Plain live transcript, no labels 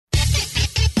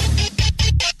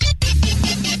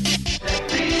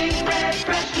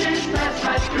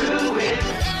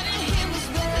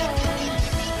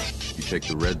take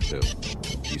the red pill,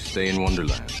 you stay in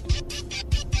Wonderland.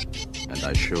 And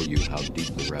I show you how deep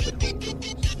the rabbit hole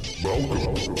goes.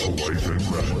 Welcome to Life in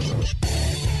Red.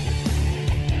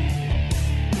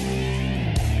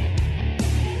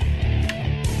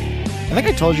 I think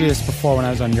I told you this before when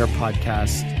I was on your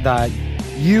podcast, that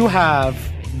you have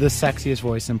the sexiest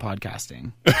voice in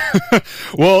podcasting.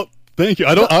 Well, thank you.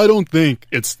 I don't think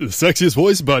it's the sexiest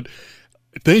voice, but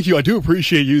thank you. I do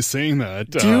appreciate you saying that.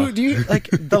 Do you like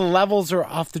the levels are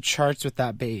off the charts with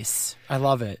that bass? I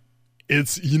love it.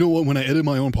 It's, you know what, when I edit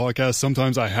my own podcast,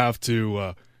 sometimes I have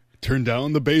to turn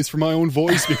down the bass for my own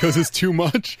voice because it's too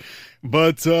much.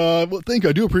 But well, thank you.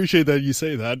 I do appreciate that you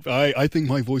say that. I think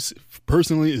my voice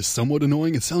personally is somewhat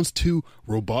annoying. It sounds too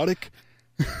robotic.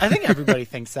 I think everybody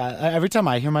thinks that. Every time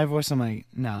I hear my voice, I'm like,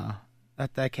 nah,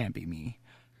 that can't be me.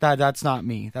 That's not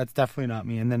me. That's definitely not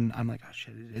me. And then I'm like, oh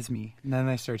shit, it is me. And then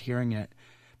I start hearing it.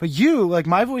 But you, like,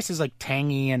 my voice is like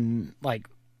tangy and like,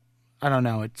 I don't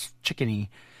know, it's chickeny.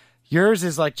 Yours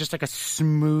is like just like a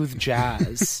smooth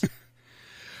jazz.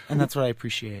 And that's what I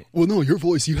appreciate. Well, no, your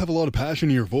voice, you have a lot of passion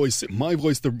in your voice. My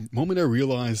voice, the moment I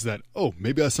realized that, oh,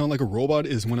 maybe I sound like a robot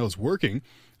is when I was working.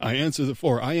 I answer the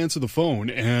phone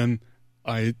and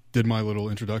I did my little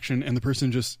introduction and the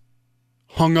person just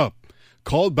hung up,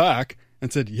 called back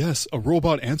and said, yes, a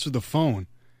robot answered the phone.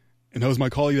 And that was my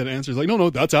colleague that answered. Like, no,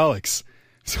 that's Alex.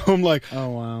 So I'm like, oh,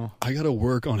 wow. I got to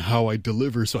work on how I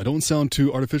deliver so I don't sound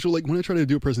too artificial. Like when I try to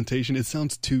do a presentation, it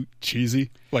sounds too cheesy.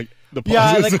 Like the pauses.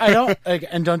 Yeah, like I don't, like,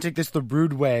 and don't take this the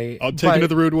rude way. I'll take it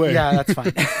the rude way. Yeah, that's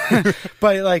fine.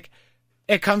 But like,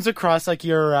 it comes across like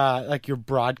you're you're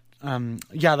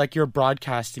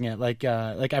broadcasting it. Like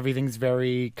everything's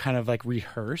very kind of like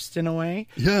rehearsed in a way.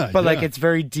 Yeah. But like it's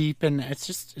very deep and I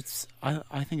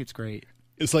think it's great.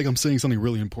 It's like I'm saying something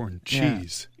really important.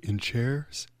 Cheese in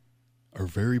chairs are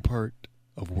very part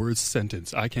of words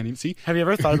sentence. I can't even see. Have you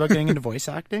ever thought about getting into voice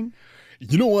acting?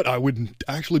 You know what? I would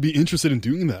actually be interested in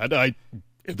doing that.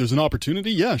 If there's an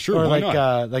opportunity, yeah, sure. Or why like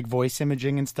not? like voice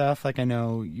imaging and stuff. Like I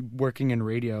know working in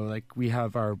radio, like we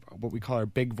have what we call our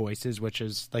big voices, which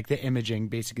is like the imaging,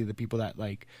 basically the people that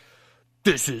like,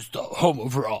 this is the home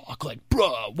of rock, like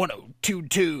bruh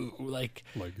 1022, like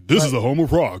this is the home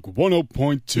of rock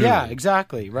 10.2. Yeah,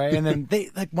 exactly, right. And then they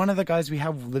like one of the guys we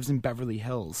have lives in Beverly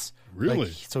Hills. Really? Like,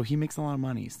 so he makes a lot of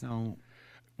money. So,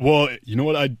 well, you know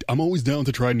what? I'm always down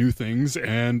to try new things,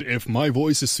 and if my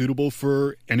voice is suitable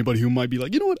for anybody who might be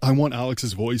like, you know what, I want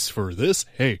Alex's voice for this.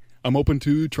 Hey, I'm open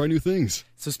to try new things.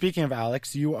 So speaking of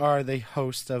Alex, you are the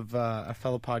host of a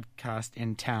fellow podcast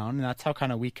in town, and that's how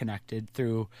kind of we connected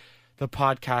through the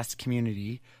podcast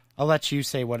community. I'll let you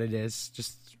say what it is,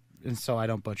 and so I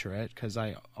don't butcher it, because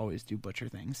I always do butcher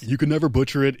things. You can never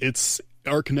butcher it. It's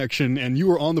our connection, and you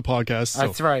were on the podcast. So.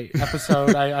 That's right.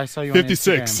 Episode, I saw you 56.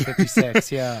 on Instagram.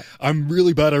 56, yeah. I'm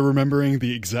really bad at remembering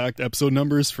the exact episode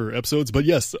numbers for episodes, but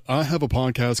yes, I have a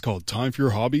podcast called Time for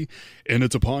Your Hobby, and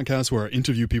it's a podcast where I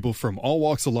interview people from all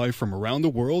walks of life from around the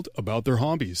world about their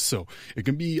hobbies. So it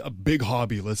can be a big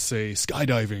hobby, let's say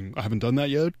skydiving. I haven't done that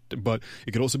yet, but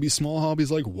it could also be small hobbies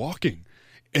like walking.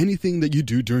 Anything that you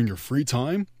do during your free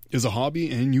time is a hobby,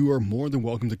 and you are more than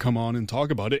welcome to come on and talk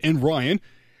about it. And Ryan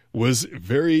was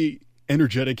very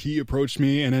energetic. He approached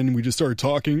me, and then we just started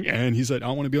talking, and he said, I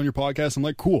want to be on your podcast. I'm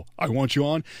like, cool, I want you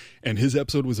on. And his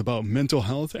episode was about mental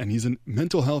health, and he's a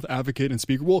mental health advocate and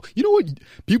speaker. Well, you know what?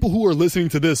 People who are listening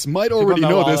to this might already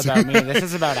know this. About me. This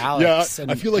is about Alex. Yeah,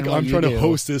 I feel like I'm trying to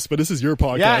host this, but this is your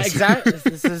podcast. Yeah, exactly.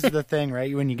 This is the thing,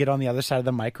 right? When you get on the other side of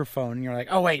the microphone, and you're like,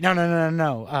 oh, wait,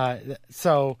 no.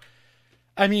 So,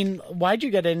 I mean, why'd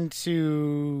you get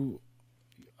into...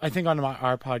 I think on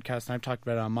our podcast, and I've talked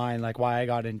about it on mine, like why I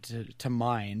got into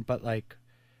mine, but like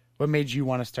what made you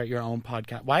want to start your own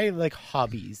podcast? Why like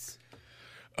hobbies?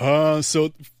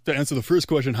 So to answer the first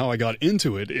question, how I got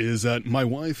into it is that my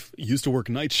wife used to work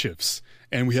night shifts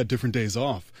and we had different days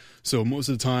off. So most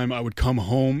of the time I would come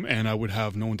home and I would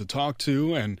have no one to talk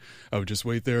to and I would just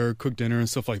wait there, cook dinner and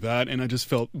stuff like that. And I just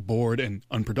felt bored and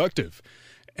unproductive.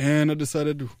 And I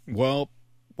decided, well,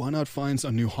 why not find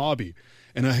a new hobby?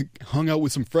 And I hung out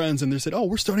with some friends and they said, oh,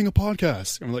 we're starting a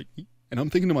podcast. And I'm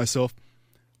thinking to myself,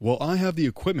 well, I have the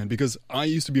equipment because I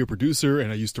used to be a producer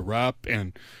and I used to rap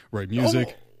and write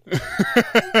music.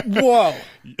 Oh. Whoa.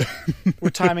 We're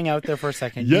timing out there for a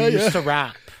second. You used to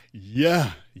rap.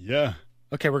 Yeah.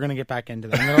 Okay, we're gonna get back into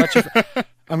that.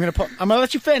 I'm gonna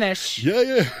let you finish.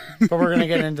 Yeah. But we're gonna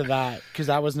get into that because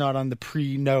that was not on the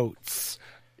pre-notes.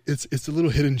 It's a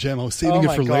little hidden gem. I was saving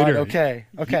it for later.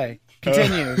 Okay.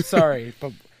 Continue. Sorry,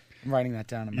 but I'm writing that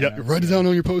down. Write it down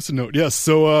on your post-it note. Yes.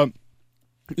 So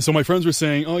my friends were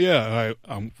saying, "Oh yeah,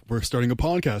 we're starting a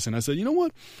podcast," and I said, "You know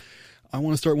what? I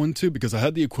want to start one too because I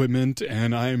had the equipment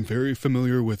and I am very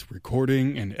familiar with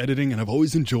recording and editing, and I've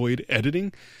always enjoyed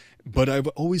editing. But I've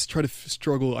always tried to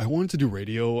struggle. I wanted to do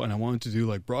radio and I wanted to do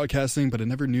like broadcasting, but I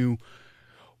never knew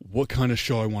what kind of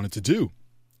show I wanted to do.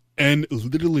 And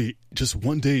literally just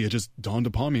one day it just dawned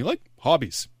upon me, like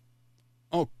hobbies.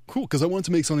 Oh, cool. Because I wanted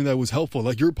to make something that was helpful,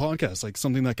 like your podcast, like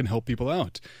something that can help people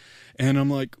out. And I'm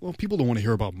like, well, people don't want to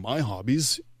hear about my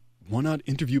hobbies. Why not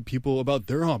interview people about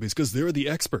their hobbies? Because they're the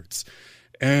experts.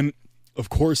 And of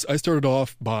course, I started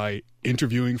off by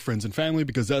interviewing friends and family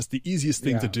because that's the easiest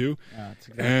thing to do. Yeah, that's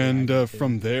exactly and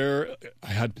from there, I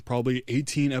had probably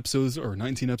 18 episodes or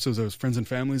 19 episodes that was friends and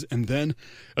families. And then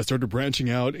I started branching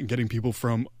out and getting people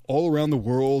from all around the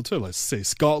world to, let's say,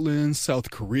 Scotland, South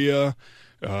Korea.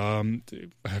 I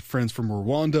had friends from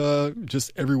Rwanda,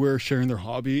 just everywhere sharing their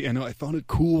hobby. And I found it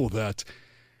cool that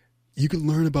you can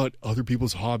learn about other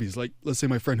people's hobbies. Like, let's say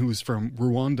my friend who was from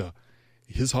Rwanda.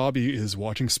 His hobby is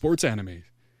watching sports anime.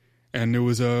 And there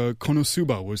was a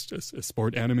Konosuba, was just a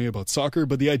sport anime about soccer.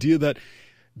 But the idea that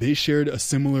they shared a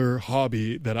similar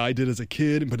hobby that I did as a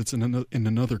kid, but it's in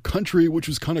another country, which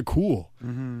was kind of cool.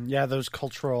 Mm-hmm. Yeah, those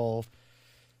cultural...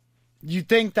 You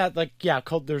think that, like, yeah,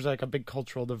 there's like a big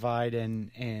cultural divide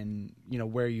in you know,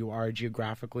 where you are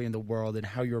geographically in the world and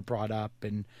how you're brought up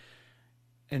and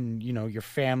you know, your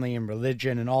family and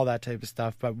religion and all that type of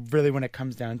stuff. But really when it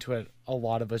comes down to it, a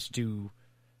lot of us do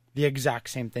the exact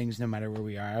same things no matter where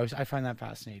we are. I find that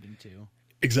fascinating too.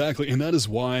 Exactly. And that is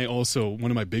why also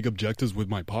one of my big objectives with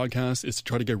my podcast is to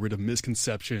try to get rid of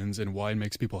misconceptions and why it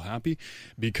makes people happy.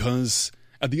 Because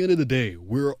at the end of the day,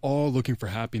 we're all looking for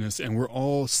happiness and we're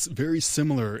all very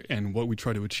similar in what we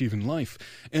try to achieve in life.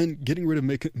 And getting rid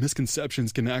of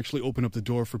misconceptions can actually open up the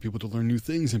door for people to learn new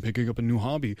things and picking up a new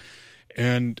hobby.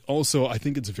 And also, I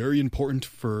think it's very important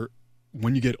for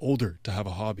when you get older to have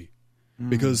a hobby.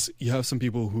 Because you have some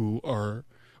people who are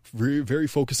very, very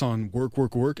focused on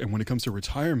work. And when it comes to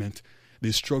retirement, they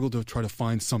struggle to try to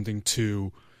find something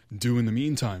to do in the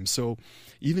meantime. So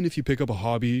even if you pick up a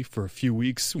hobby for a few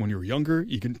weeks when you're younger,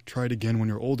 you can try it again when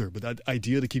you're older. But that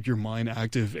idea to keep your mind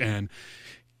active and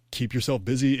keep yourself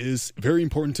busy is very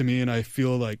important to me. And I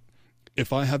feel like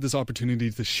if I have this opportunity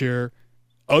to share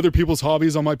other people's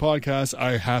hobbies on my podcast,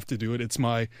 I have to do it. It's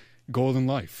my goal in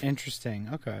life. Interesting.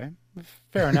 Okay.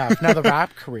 Fair enough. Now the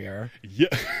rap career. Yeah.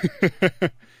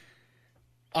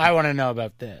 I want to know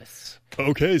about this.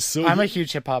 Okay, so I'm a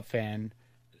huge hip hop fan.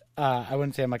 I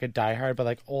wouldn't say I'm like a diehard, but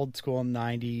like old school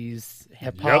 90s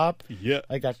hip hop. Yep. Yeah.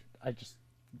 Like that.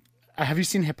 Have you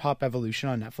seen Hip Hop Evolution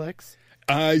on Netflix?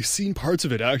 I've seen parts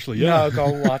of it actually. Yeah. No,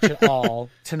 go watch it all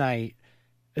tonight.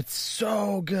 It's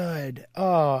so good.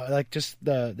 Oh, like just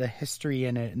the history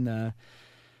in it and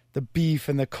the beef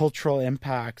and the cultural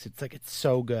impacts. It's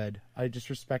so good. I just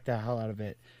respect the hell out of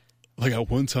it. Like at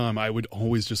one time, I would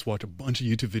always just watch a bunch of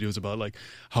YouTube videos about like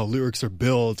how lyrics are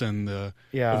built, and I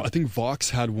think Vox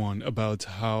had one about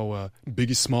how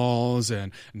Biggie Smalls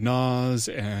and Nas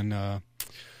and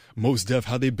Mos Def,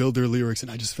 how they build their lyrics, and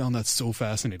I just found that so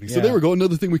fascinating. So there we go,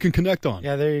 another thing we can connect on.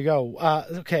 Yeah, there you go.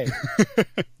 Okay,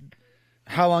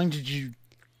 how long did you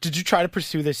try to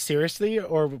pursue this seriously,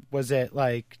 or was it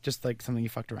like just like something you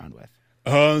fucked around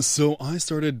with? So I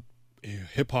started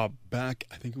hip hop back,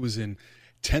 I think it was in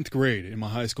 10th grade in my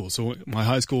high school. So my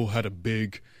high school had a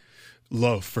big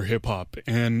love for hip hop,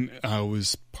 and I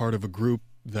was part of a group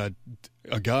that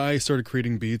a guy started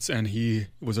creating beats, and he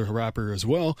was a rapper as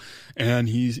well, and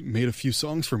he made a few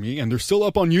songs for me, and they're still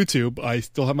up on YouTube. I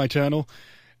still have my channel.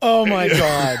 Oh my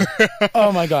god.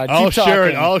 Oh my god. I'll share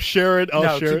it. I'll share it.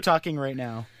 Keep talking right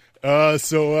now.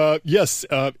 Yes, the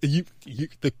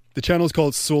channel is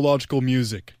called Soullogical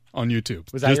Music on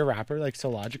YouTube. Was that your rapper, like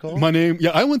Soullogical? My name,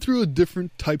 yeah, I went through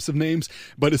different types of names,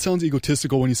 but it sounds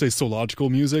egotistical when you say Soullogical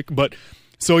Music. But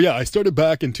so yeah, I started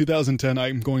back in 2010.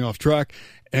 I'm going off track,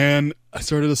 and I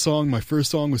started a song. My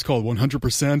first song was called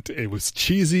 100%. It was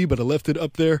cheesy, but I left it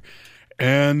up there,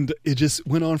 and it just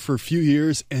went on for a few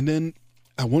years. And then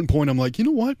at one point, I'm like, you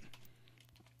know what?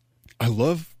 I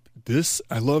love this.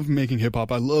 I love making hip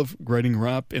hop. I love writing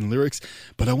rap and lyrics,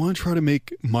 but I want to try to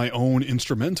make my own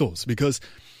instrumentals because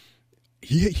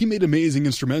he made amazing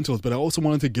instrumentals, but I also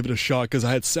wanted to give it a shot because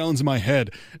I had sounds in my head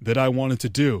that I wanted to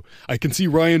do. I can see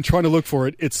Ryan trying to look for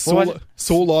it. It's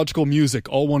Soullogical Music,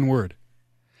 all one word.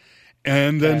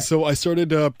 And then so I started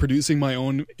producing my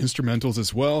own instrumentals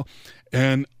as well.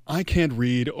 And I can't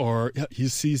read, or he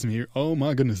sees me. Oh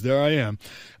my goodness, there I am.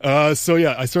 So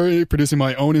yeah, I started producing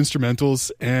my own instrumentals,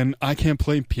 and I can't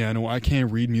play piano. I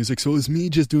can't read music. So it was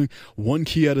me just doing one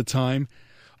key at a time.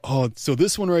 Oh, so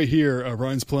this one right here,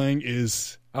 Ryan's playing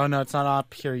is... Oh, no, it's not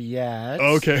up here yet.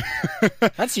 Okay.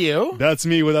 That's you? That's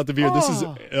me without the beard. Oh. This is,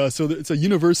 so it's a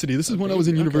university. This is when I was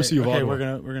in University of Ottawa.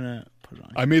 Okay, we're gonna put it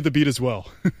on. I made the beat as well.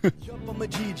 You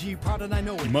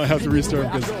might have to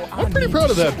restart because I'm pretty proud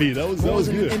of that beat. That was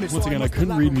good. Once again, I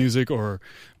couldn't read music or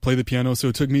play the piano, so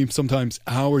it took me sometimes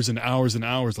hours and hours and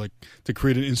hours like to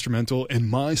create an instrumental. And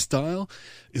my style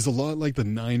is a lot like the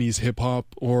 90s hip hop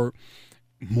or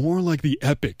more like the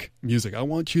epic music. I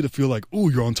want you to feel like, ooh,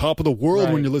 you're on top of the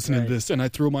world when you're listening to this. And I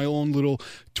throw my own little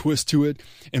twist to it.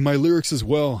 And my lyrics as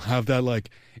well have that like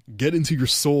get into your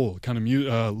soul kind of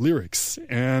lyrics.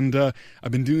 And I've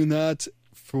been doing that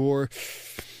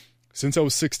since I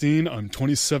was 16. I'm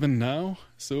 27 now,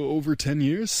 so over 10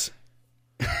 years.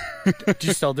 Do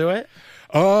you still do it?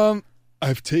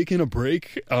 I've taken a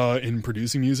break in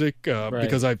producing music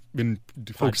because I've been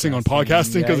focusing on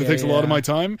podcasting because it takes a lot of my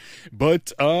time.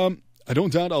 But I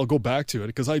don't doubt I'll go back to it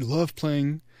because I love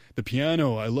playing the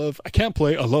piano. I can't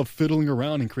play. I love fiddling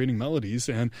around and creating melodies.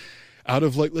 And out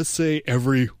of like, let's say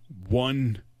every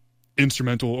one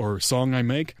instrumental or song I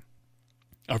make,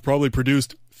 I've probably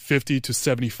produced 50 to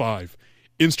 75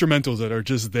 instrumentals that are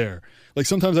just there. Like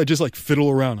sometimes I just like fiddle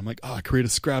around. I'm like, I create a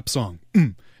scrap song.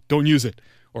 Don't use it.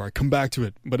 Or I come back to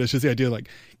it. But it's just the idea like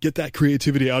get that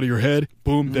creativity out of your head.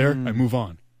 Boom, there, I move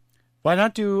on. Why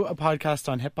not do a podcast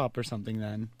on hip hop or something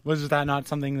then? Was that not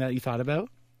something that you thought about?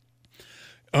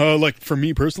 Like for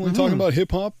me personally, talking about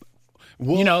hip hop?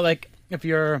 Well, you know, like if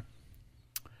you're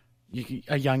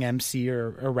a young MC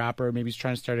or a rapper, maybe he's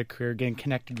trying to start a career, getting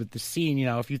connected with the scene, you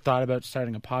know, if you thought about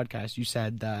starting a podcast, you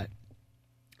said that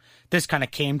this kind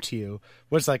of came to you.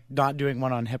 Was like not doing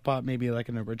one on hip hop, maybe like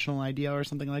an original idea or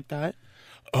something like that?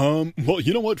 Well,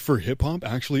 you know what? For hip hop,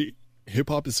 actually, hip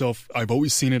hop itself, I've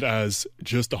always seen it as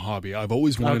just a hobby. I've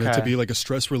always wanted it to be like a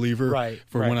stress reliever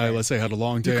for when I, let's say, had a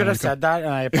long day. You could have said that,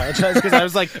 and I apologize because I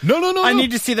was like, no, I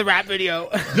need to see the rap video.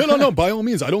 No. By all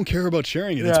means, I don't care about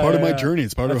sharing it. It's part of my journey.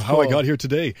 It's part of how I got here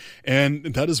today,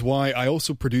 and that is why I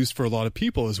also produced for a lot of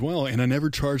people as well, and I never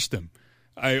charged them.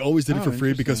 I always did it for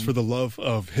free because for the love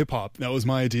of hip hop, that was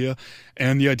my idea,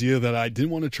 and the idea that I didn't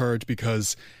want to charge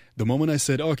because the moment I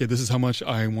said, okay, this is how much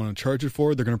I want to charge it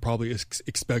for, they're going to probably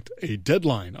expect a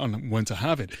deadline on when to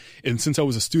have it. And since I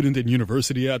was a student in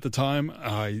university at the time,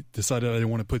 I decided I didn't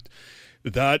want to put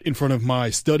that in front of my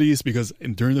studies because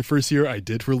during the first year I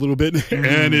did for a little bit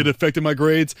and it affected my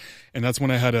grades. And that's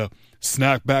when I had to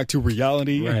snap back to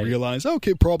reality and realize,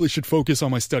 okay, probably should focus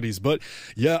on my studies. But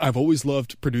yeah, I've always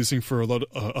loved producing for a lot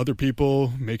of other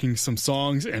people, making some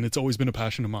songs, and it's always been a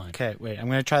passion of mine. Okay, wait, I'm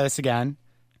going to try this again.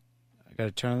 I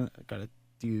gotta turn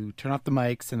off the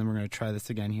mics, and then we're gonna try this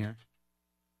again here.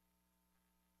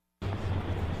 You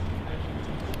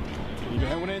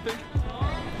have anything?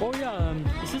 Oh yeah,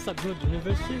 is this a good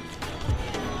university?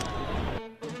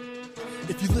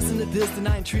 If you listen to this, then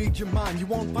I intrigued your mind. You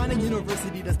won't find a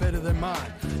university that's better than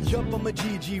mine. Yup, I'm a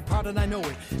GG, proud and I know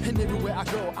it. And everywhere I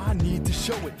go, I need to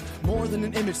show it. More than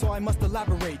an image, so I must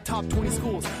elaborate. Top 20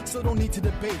 schools, so don't need to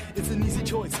debate. It's an easy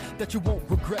choice that you won't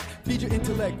regret. Feed your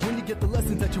intellect when you get the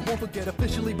lessons that you won't forget.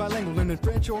 Officially bilingual, and in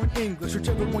French or in English.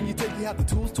 Whichever one you take, you have the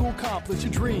tools to accomplish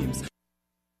your dreams.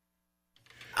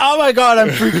 Oh my god, I'm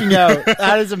freaking out.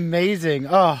 That is amazing.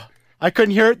 Oh, I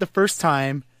couldn't hear it the first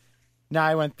time. Now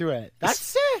I went through it. That's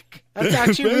sick. That's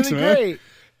actually Thanks, really man. great.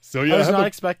 So yeah, I was not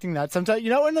expecting that. Sometimes, you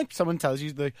know, when like someone tells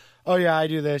you like, "Oh yeah, I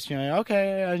do this," you're like,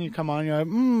 "Okay," and you come on, you're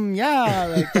like, yeah,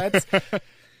 like that's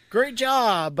great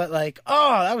job." But like,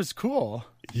 oh, that was cool.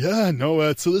 Yeah,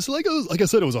 no. So this, like I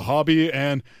said, it was a hobby,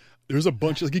 and there's a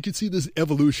bunch. Like you can see this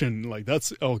evolution. Like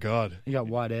that's God. You got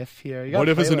What If here. You got What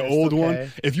If is an playlist, old okay.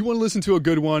 one. If you want to listen to a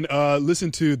good one,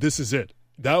 listen to This Is It.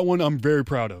 That one I'm very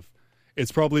proud of. It's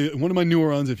probably one of my newer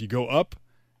ones. If you go up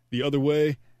the other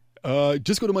way,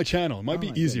 just go to my channel. It might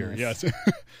be easier. Goodness. Yes.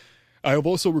 I have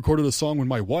also recorded a song with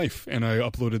my wife, and I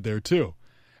uploaded there too.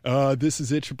 This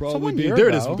Is It should probably be there.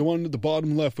 It is, the one at the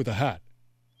bottom left with a hat.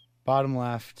 Bottom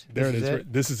left. There it is.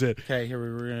 Right. This Is It. Okay, here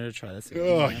we're gonna try this again.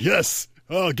 Oh yes.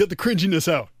 Oh, get the cringiness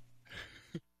out.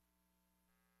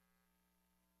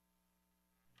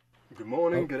 Good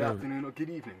morning, good afternoon, or good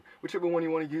evening. Whichever one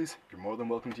you want to use, you're more than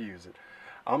welcome to use it.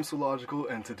 I'm So Logical,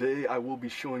 and today I will be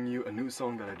showing you a new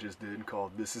song that I just did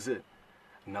called This Is It.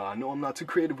 Now, I know I'm not too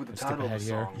creative with the title of the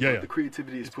song, but the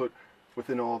creativity is put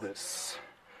within all this.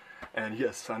 And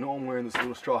yes, I know I'm wearing this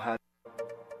little straw hat.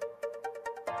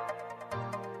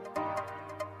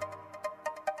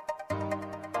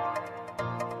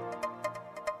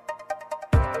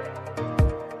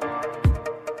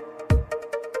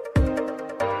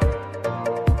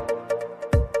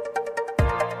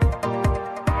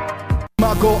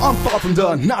 go, I'm far from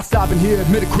done. Not stopping here,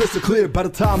 admit it crystal clear. By the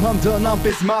time I'm done, I'm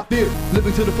facing my fear.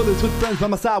 Living to the fullest with friends by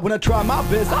my side. When I try my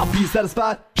best, I'll be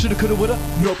satisfied. Shoulda, coulda, woulda,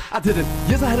 nope, I didn't.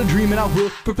 Yes, I had a dream and I will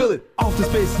fulfill it. Off to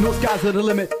space, no skies are the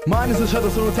limit. Mine is a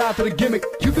shuttle, so no time for the gimmick.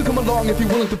 You can come along if you're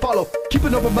willing to follow. Keep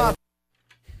an open mind.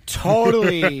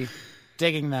 Totally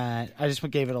digging that. I just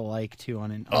gave it a like too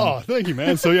on it. Oh, thank you,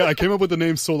 man. So yeah, I came up with the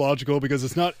name So Logical because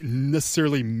it's not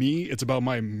necessarily me. It's about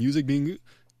my music being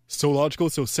so logical.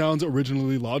 So it sounds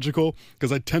originally logical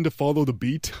because I tend to follow the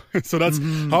beat. So that's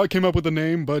how I came up with the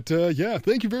name. But yeah,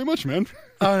 thank you very much, man.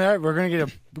 Oh, no, we're gonna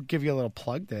give you a little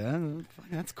plug there.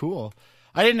 That's cool.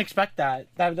 I didn't expect that.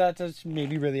 That just made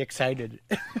me really excited.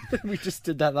 We just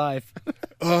did that live.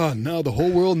 Now the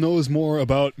whole world knows more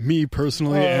about me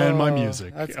personally and my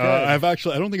music. That's good. I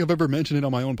don't think I've ever mentioned it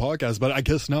on my own podcast, but I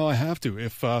guess now I have to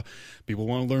if people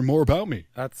want to learn more about me.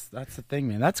 That's the thing,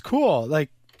 man. That's cool. Like,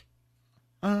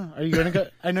 are you gonna go?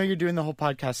 I know you're doing the whole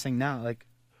podcast thing now. Like,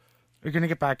 are you gonna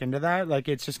get back into that? Like,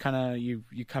 it's just kind of you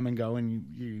come and go, and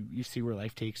you see where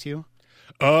life takes you.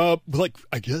 Like,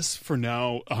 I guess for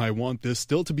now, I want this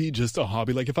still to be just a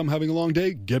hobby. Like, if I'm having a long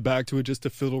day, get back to it just to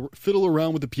fiddle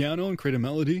around with the piano and create a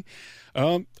melody.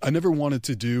 I never wanted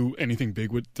to do anything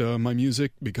big with my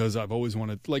music because I've always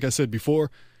wanted, like I said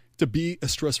before, to be a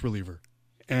stress reliever.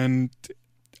 And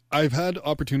I've had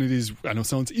opportunities, I know it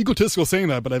sounds egotistical saying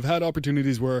that, but I've had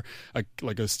opportunities where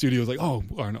like a studio's like, oh,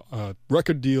 or a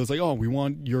record deal's like, oh, we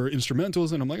want your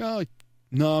instrumentals. And I'm like, oh,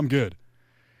 no, I'm good.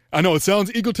 I know it sounds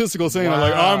egotistical saying that,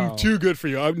 like, I'm too good for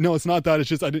you. No, it's not that. It's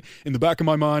just in the back of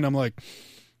my mind, I'm like,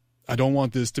 I don't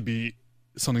want this to be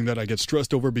something that I get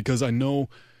stressed over because I know,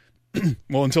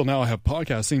 well, until now I have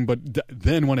podcasting, but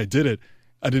then when I did it,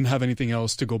 I didn't have anything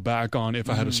else to go back on if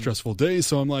I had a stressful day.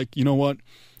 So I'm like, you know what?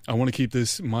 I want to keep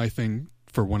this my thing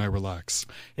for when I relax.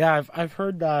 Yeah, I've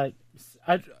heard that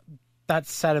that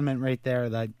sentiment right there.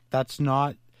 That's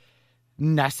not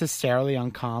necessarily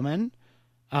uncommon.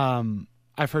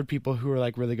 I've heard people who are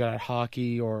like really good at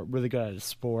hockey or really good at a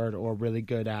sport or really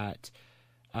good at,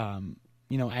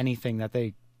 anything that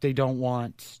they don't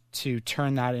want to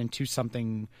turn that into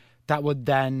something that would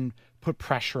then put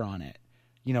pressure on it.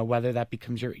 You know, whether that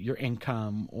becomes your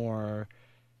income or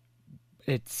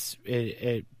it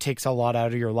takes a lot out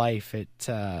of your life.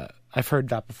 I've heard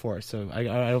that before, so I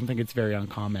don't think it's very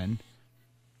uncommon.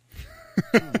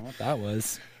 I don't know what that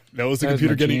was. That was the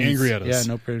computer getting angry at us.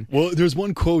 Yeah, no problem. Well, there's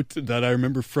one quote that I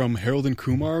remember from Harold and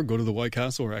Kumar, Go to the White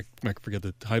Castle, or I forget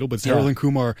the title, but it's Harold and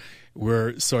Kumar,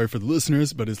 where, sorry for the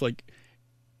listeners, but it's like,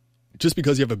 just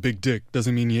because you have a big dick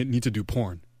doesn't mean you need to do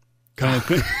porn. Kind of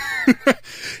thing.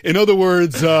 In other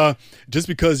words, just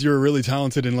because you're really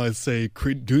talented in, let's say,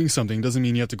 doing something doesn't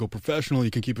mean you have to go professional.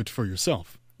 You can keep it for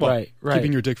yourself. Well, right.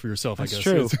 Keeping your dick for yourself, That's I guess.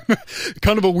 True. It's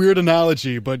kind of a weird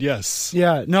analogy, but yes.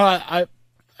 Yeah. No, I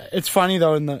it's funny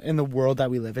though in the world that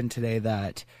we live in today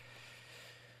that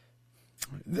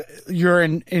you're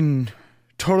in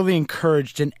totally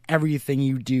encouraged in everything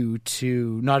you do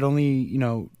to not only,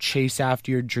 chase after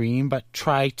your dream, but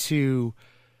try to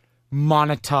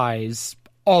monetize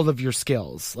all of your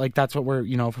skills. Like that's what we're,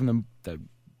 from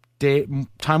the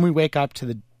time we wake up to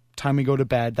the time we go to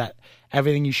bed, that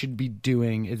everything you should be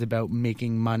doing is about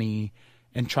making money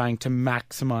and trying to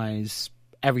maximize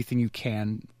everything you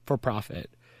can for profit.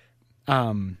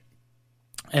 And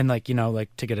to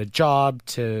get a job,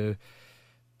 to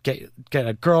get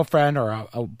a girlfriend or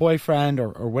a boyfriend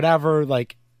or whatever,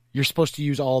 like you're supposed to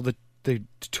use all the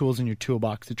tools in your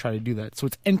toolbox to try to do that. So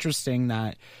it's interesting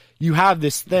that you have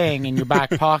this thing in your back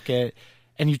pocket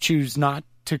and you choose not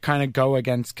to kind of go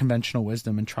against conventional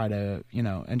wisdom and try to,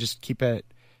 and just keep it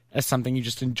as something you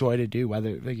just enjoy to do,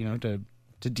 whether, to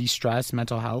de-stress,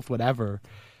 mental health, whatever.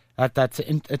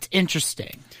 It's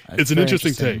interesting. It's an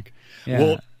interesting take. Yeah.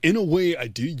 Well, in a way, I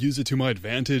do use it to my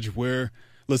advantage where,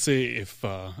 let's say if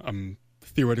I'm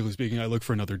theoretically speaking, I look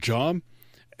for another job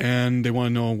and they want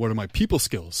to know what are my people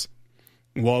skills.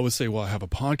 Well, I would say, I have a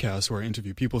podcast where I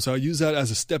interview people. So I use that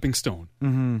as a stepping stone.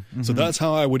 So that's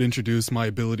how I would introduce my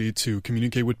ability to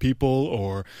communicate with people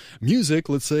or music.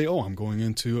 Let's say, I'm going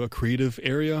into a creative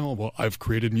area. Well, I've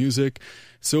created music.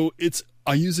 So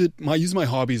I use my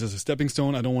hobbies as a stepping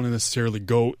stone. I don't want to necessarily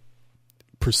go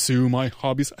pursue my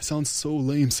hobbies. I sound so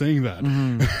lame saying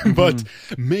that. But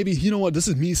maybe, you know what? This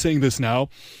is me saying this now.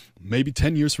 Maybe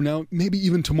 10 years from now, maybe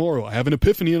even tomorrow, I have an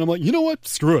epiphany and I'm like, you know what?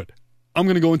 Screw it. I'm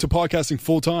going to go into podcasting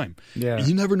full time. Yeah.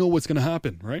 You never know what's going to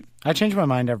happen, right? I change my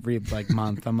mind every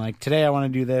month. I'm like, today I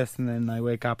want to do this. And then I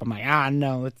wake up, I'm like,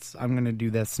 no, I'm going to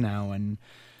do this now. And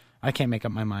I can't make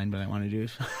up my mind, but I want to do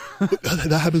it.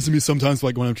 That happens to me sometimes,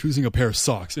 like when I'm choosing a pair of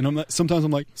socks. And sometimes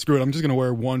I'm like, screw it, I'm just going to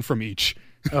wear one from each.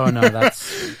 Oh no,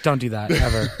 don't do that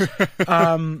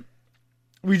ever.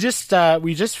 We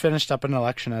just finished up an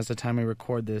election as the time we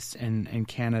record this in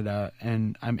Canada,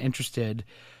 and I'm interested.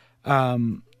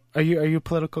 Are you a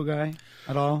political guy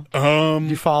at all? Do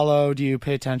you follow? Do you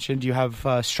pay attention? Do you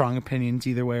have strong opinions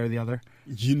either way or the other?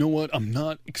 You know what? I'm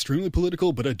not extremely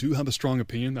political, but I do have a strong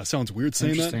opinion. That sounds weird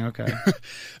saying that. Interesting, okay.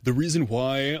 The reason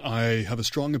why I have a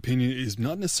strong opinion is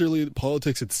not necessarily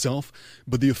politics itself,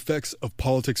 but the effects of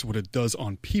politics, what it does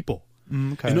on people.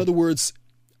 Okay. In other words,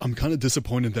 I'm kind of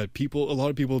disappointed that a lot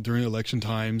of people during election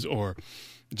times or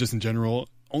just in general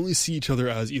only see each other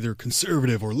as either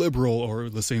conservative or liberal, or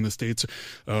let's say in the States,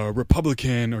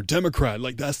 Republican or Democrat.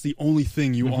 Like that's the only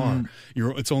thing you are.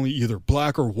 It's only either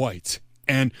black or white.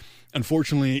 And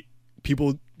unfortunately,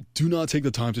 people do not take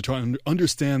the time to try and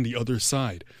understand the other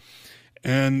side.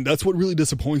 And that's what really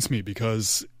disappoints me,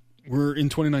 because we're in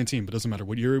 2019, but it doesn't matter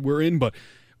what year we're in, but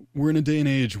we're in a day and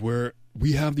age where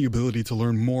we have the ability to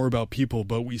learn more about people,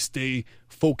 but we stay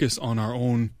focused on our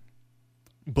own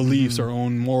beliefs, our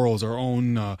own morals, our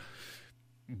own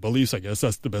beliefs, I guess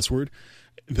that's the best word,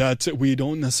 that we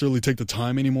don't necessarily take the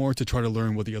time anymore to try to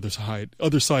learn what the other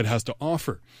side has to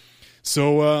offer.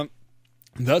 So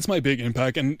that's my big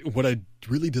impact. And what I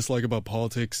really dislike about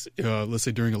politics, let's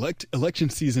say during election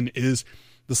season, is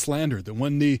the slander. That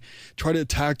when they try to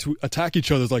attack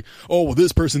each other, it's like, oh, well,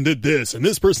 this person did this and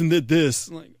this person did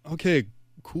this. Like, okay,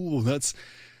 cool. That's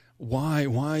why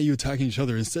are you attacking each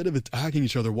other? Instead of attacking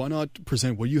each other, why not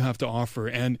present what you have to offer?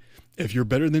 And if you're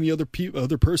better than the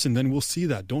other person, then we'll see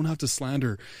that. Don't have to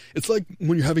slander. It's like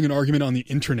when you're having an argument on the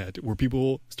internet where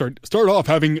people start off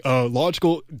having a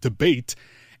logical debate,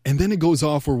 and then it goes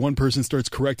off where one person starts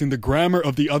correcting the grammar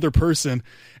of the other person,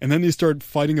 and then they start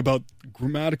fighting about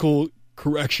grammatical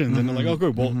corrections, and they're like, okay,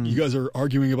 well, you guys are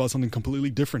arguing about something completely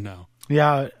different now.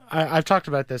 Yeah, I've talked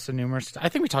about this in numerous. I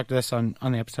think we talked about this on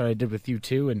the episode I did with you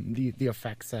too, and the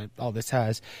effects that all this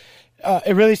has.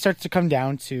 It really starts to come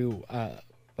down to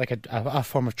like a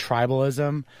form of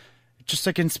tribalism, just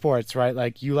like in sports, right?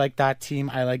 Like you like that team,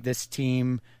 I like this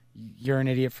team. You're an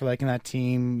idiot for liking that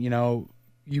team. You know,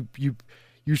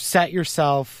 you set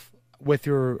yourself with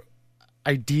your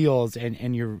ideals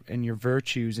and your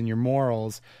virtues and your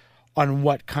morals on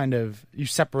what kind of you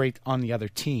separate on the other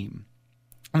team.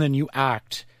 And then you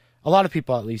act, a lot of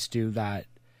people at least do that,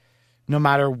 no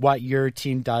matter what your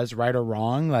team does, right or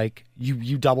wrong, like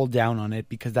you double down on it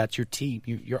because that's your team.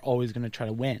 You're always going to try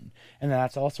to win. And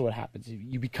that's also what happens.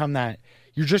 You become that,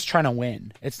 you're just trying to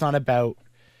win. It's not about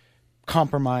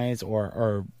compromise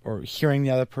or hearing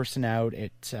the other person out.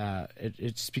 It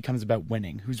just becomes about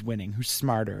winning, who's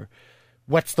smarter,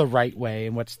 what's the right way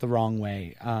and what's the wrong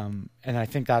way. And I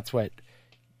think that's what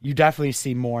you definitely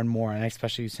see more and more, and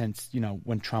especially since, you know,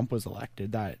 when Trump was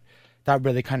elected, that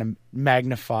really kind of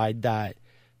magnified that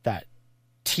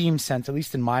team sense, at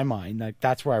least in my mind. Like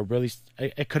that's where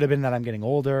it could have been that I'm getting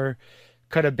older,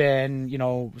 could have been, you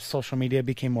know, social media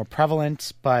became more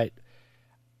prevalent, but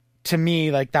to me,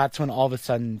 like that's when all of a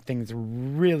sudden things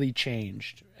really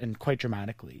changed and quite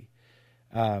dramatically.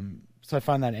 So I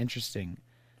find that interesting,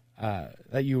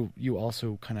 that you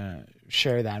also kind of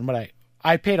share that. And what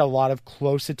I paid a lot of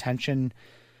close attention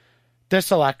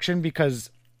this election because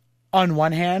on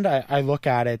one hand, I look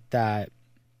at it that,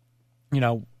 you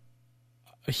know,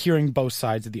 hearing both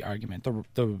sides of the argument,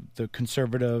 the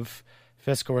conservative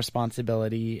fiscal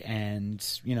responsibility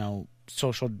and, you know,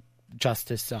 social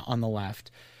justice on the left,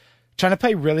 trying to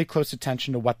pay really close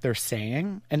attention to what they're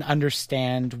saying and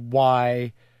understand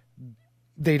why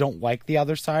they don't like the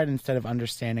other side instead of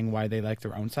understanding why they like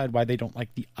their own side, why they don't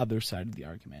like the other side of the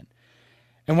argument.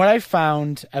 And what I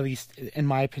found, at least in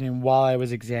my opinion, while I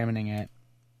was examining it,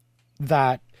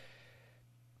 that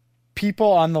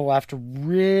people on the left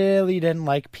really didn't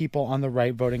like people on the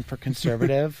right voting for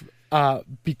conservative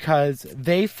because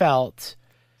they felt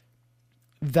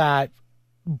that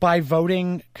by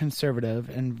voting conservative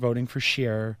and voting for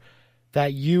Scheer,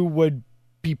 that you would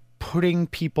be putting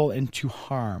people into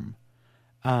harm.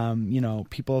 You know,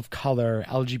 people of color,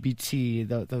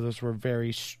 LGBT, those were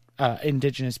very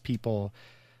indigenous people.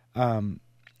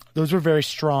 Those were very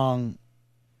strong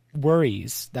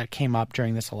worries that came up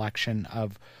during this election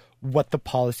of what the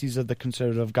policies of the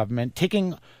conservative government,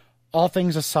 taking all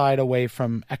things aside away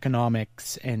from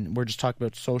economics, and we're just talking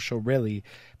about social really,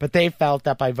 but they felt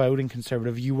that by voting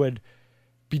conservative, you would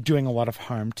be doing a lot of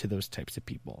harm to those types of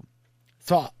people.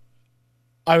 So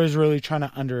I was really trying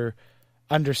to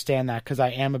understand that, because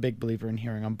I am a big believer in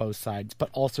hearing on both sides, but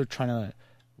also trying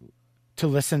to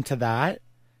listen to that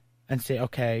and say,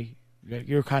 okay,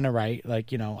 you're kind of right.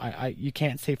 Like, you know, you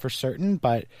can't say for certain,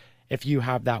 but if you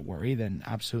have that worry, then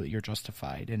absolutely you're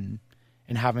justified in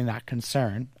and having that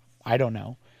concern. I don't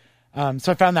know.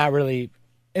 So I found that really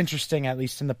interesting, at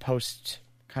least in the post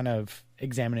kind of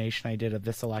examination I did of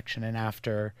this election, and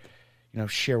after,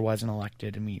 Scheer wasn't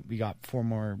elected and we got 4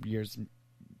 more years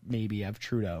maybe of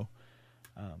Trudeau.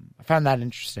 I found that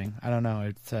interesting. I don't know.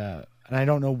 It's and I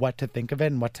don't know what to think of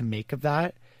it and what to make of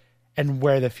that, and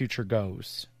where the future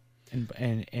goes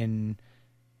in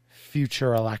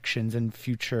future elections and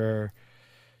future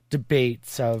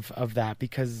debates of that,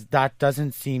 because that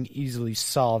doesn't seem easily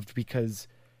solved, because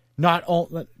not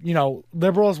all,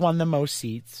 Liberals won the most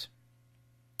seats.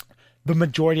 The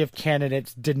majority of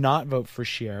candidates did not vote for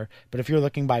Scheer, but if you're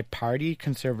looking by party,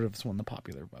 Conservatives won the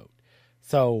popular vote.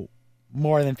 So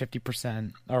more than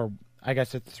 50%, or I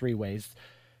guess it's 3 ways.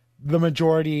 The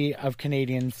majority of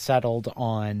Canadians settled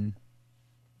on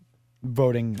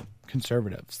voting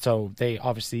Conservative. So they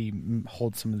obviously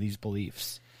hold some of these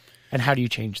beliefs. And how do you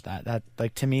change that? That,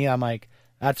 like, to me, I'm like,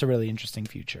 that's a really interesting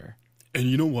future. And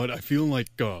you know what? I feel like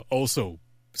also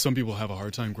some people have a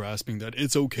hard time grasping that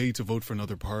it's okay to vote for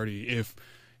another party if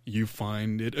you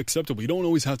find it acceptable. You don't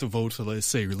always have to vote for, let's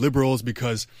say, Liberals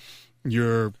because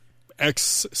your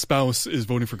ex-spouse is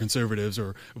voting for Conservatives,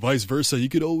 or vice versa. You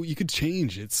could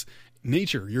change. It's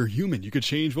nature. You're human. You could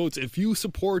change votes. If you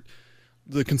support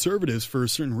the Conservatives for a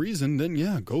certain reason, then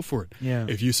yeah, go for it. Yeah.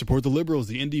 If you support the Liberals,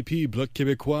 the NDP, Bloc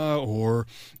Québécois, or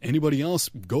anybody else,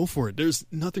 go for it. There's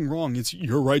nothing wrong. It's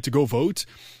your right to go vote,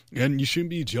 and you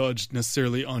shouldn't be judged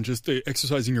necessarily on just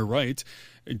exercising your right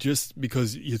just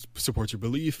because it supports your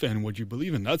belief and what you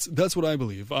believe in. That's what I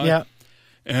believe. Yeah.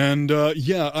 And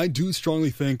I do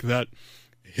strongly think that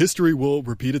history will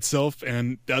repeat itself,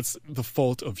 and that's the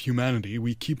fault of humanity.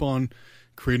 We keep on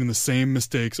creating the same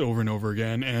mistakes over and over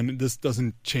again, and this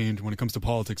doesn't change when it comes to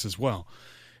politics as well.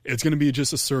 It's going to be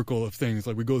just a circle of things.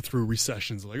 Like, we go through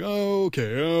recessions, like,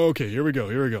 okay, here we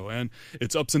go, and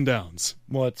it's ups and downs.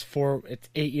 Well, it's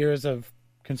 8 years of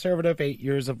Conservative, 8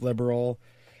 years of Liberal,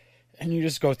 and you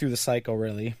just go through the cycle,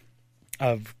 really,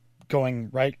 of going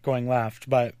right, going left.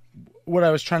 But what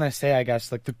I was trying to say, I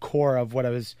guess, like the core of what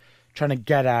I was trying to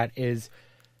get at is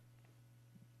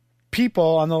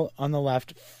people on the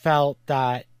left felt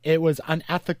that it was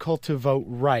unethical to vote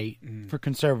right for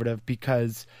Conservative,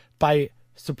 because by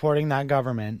supporting that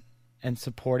government and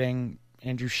supporting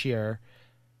Andrew Scheer,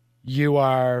 you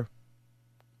are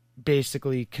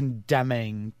basically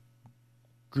condemning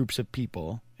groups of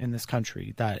people in this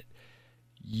country, that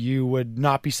you would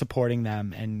not be supporting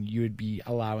them and you would be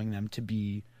allowing them to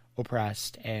be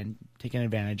oppressed and taken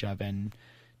advantage of and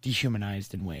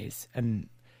dehumanized in ways. And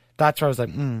that's where I was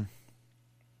like,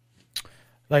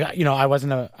 Like, I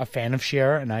wasn't a fan of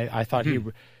Scheer, and I thought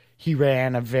he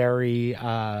ran a very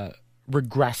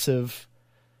regressive,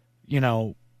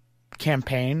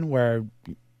 campaign where,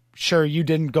 sure, you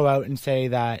didn't go out and say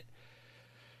that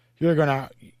you're gonna,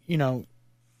 you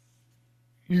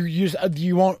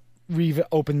won't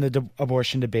reopen the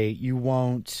abortion debate, you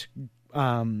won't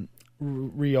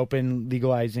reopen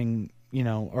legalizing,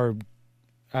 or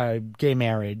gay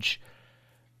marriage,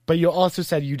 but you also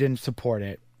said you didn't support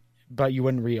it, but you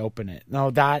wouldn't reopen it.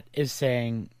 Now, that is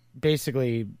saying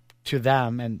basically to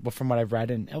them, and from what I've read,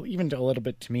 and even a little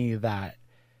bit to me, that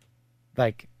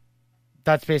like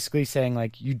that's basically saying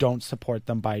like you don't support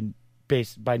them by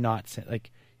not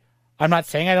like, I'm not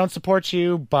saying I don't support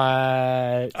you,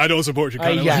 but I don't support you.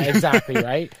 Yeah, exactly,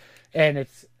 right. And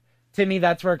it's, to me,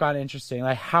 that's where it got interesting.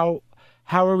 Like, how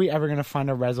are we ever going to find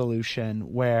a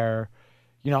resolution where,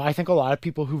 I think a lot of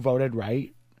people who voted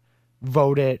right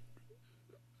voted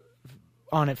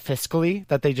on it fiscally,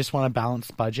 that they just want a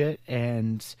balanced budget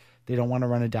and they don't want to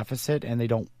run a deficit and they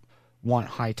don't want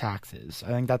high taxes. I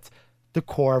think that's the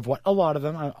core of what a lot of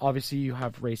them, obviously you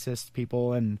have racist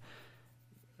people and,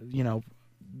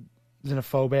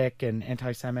 xenophobic and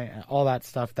anti-Semitic, all that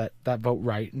stuff that vote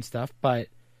right and stuff. But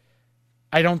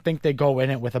I don't think they go in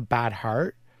it with a bad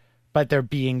heart, but they're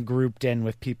being grouped in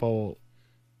with people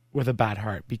with a bad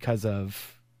heart because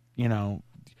of,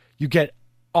 you get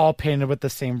all painted with the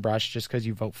same brush just because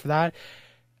you vote for that.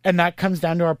 And that comes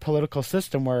down to our political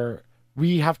system, where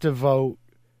we have to vote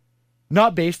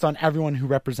not based on everyone who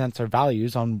represents our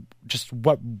values, on just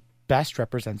what best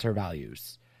represents our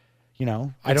values.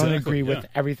 I don't agree with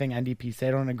everything NDP say.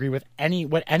 I don't agree with what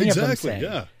any of them say.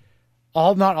 Yeah.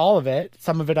 Not all of it.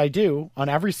 Some of it I do on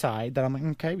every side, that I'm like,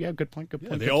 okay, yeah, good point.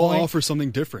 Yeah, they all offer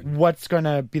something different. What's going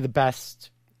to be the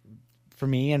best for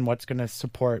me and what's going to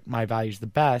support my values the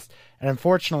best? And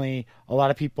unfortunately, a lot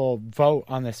of people vote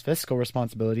on this fiscal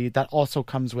responsibility that also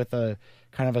comes with a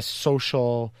kind of a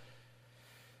social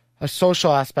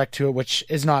aspect to it, which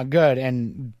is not good.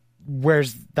 And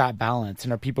where's that balance?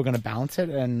 And are people going to balance it?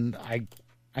 And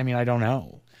I mean, I don't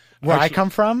know. Where I come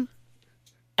from,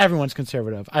 everyone's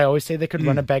conservative. I always say they could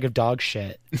run a bag of dog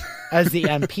shit as the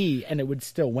MP and it would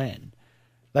still win.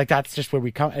 Like, that's just where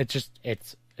we come. It's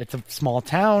a small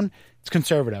town. It's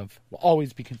conservative. Will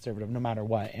always be conservative no matter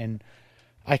what. And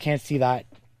I can't see that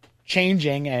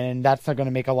changing, and that's not going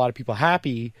to make a lot of people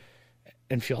happy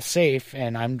and feel safe.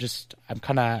 And I'm like,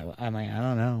 I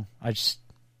don't know. I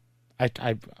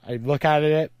look at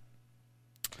it,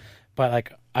 but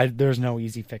like, there's no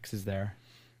easy fixes there.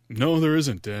 No, there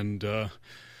isn't. And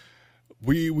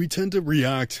we tend to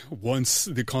react once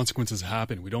the consequences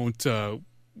happen. We don't, well,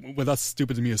 that's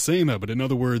stupid to me as saying that, but in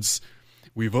other words,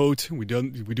 we vote, we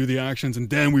do the actions, and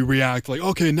then we react like,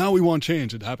 okay, now we want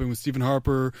change. It happened with Stephen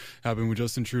Harper, happened with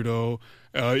Justin Trudeau.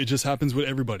 It just happens with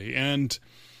everybody. And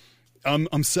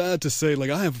I'm sad to say, like,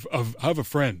 I have a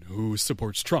friend who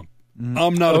supports Trump.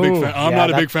 I'm not a big fan. I'm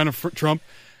not a big fan of Trump.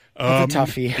 That's a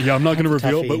toughie. Yeah, I'm not going to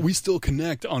reveal, toughie. but we still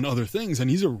connect on other things,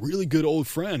 and he's a really good old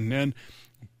friend. And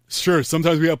sure,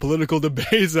 sometimes we have political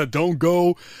debates that don't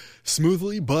go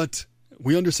smoothly, but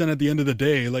we understand at the end of the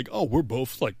day, like, oh, we're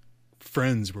both like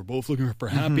friends. We're both looking for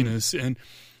happiness, and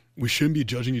we shouldn't be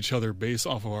judging each other based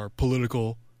off of our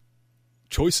political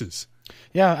choices.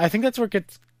 Yeah, I think that's where it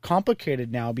gets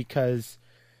complicated now because,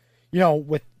 you know,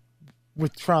 with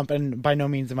Trump, and by no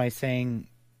means am I saying,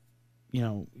 you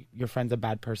know, your friend's a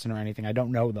bad person or anything. I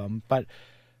don't know them, but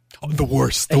the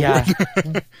worst.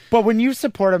 But when you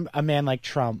support a man like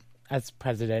Trump as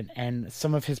president and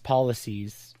some of his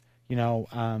policies, you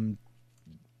know,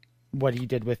 what he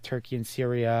did with Turkey and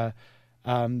Syria,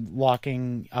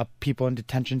 locking up people in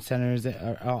detention centers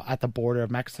at the border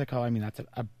of Mexico. I mean, that's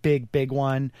a big, big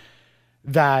one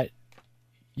that,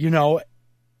 you know,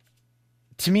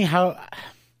 to me, how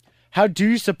do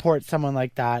you support someone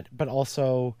like that? But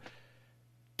also,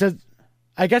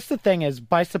 I guess the thing is,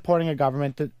 by supporting a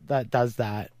government that does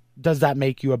that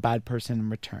make you a bad person in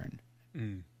return?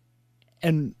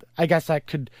 And I guess that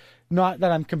could, not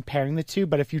that I'm comparing the two,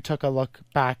 but if you took a look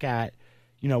back at,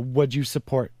 you know, would you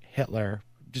support Hitler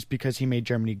just because he made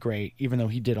Germany great, even though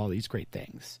he did all these great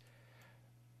things?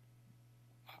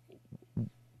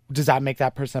 Does that make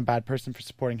that person a bad person for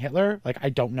supporting Hitler? Like, I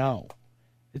don't know.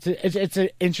 It's an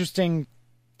interesting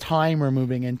time we're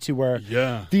moving into where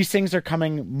these things are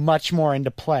coming much more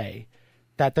into play.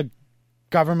 That the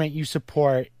government you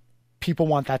support, people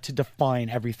want that to define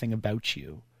everything about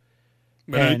you.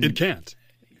 And it can't.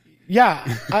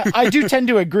 Yeah, I do tend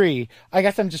to agree. I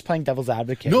guess I'm just playing devil's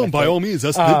advocate. No, by all means.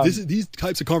 These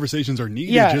types of conversations are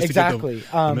needed just to get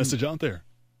the message out there.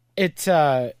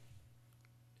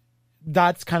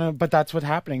 That's what's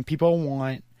happening. People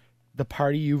want the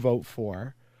party you vote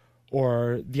for,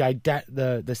 or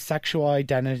the sexual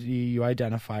identity you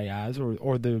identify as,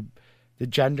 or the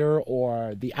gender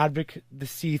or the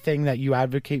advocacy thing that you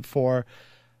advocate for.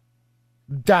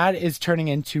 That is turning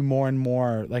into more and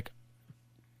more like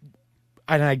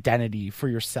an identity for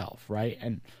yourself, right?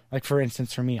 And like, for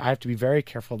instance, for me, I have to be very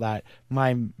careful that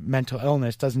my mental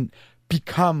illness doesn't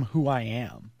become who I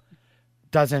am,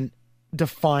 doesn't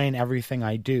define everything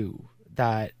I do,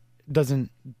 that doesn't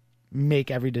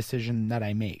make every decision that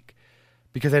I make,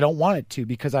 because I don't want it to,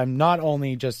 because I'm not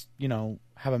only just, you know,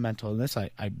 have a mental illness, I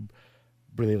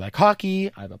really like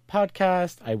hockey, I have a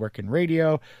podcast, I work in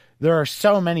radio. There are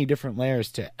so many different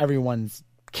layers to everyone's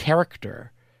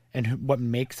character and what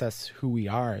makes us who we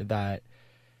are, that,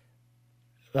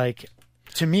 like,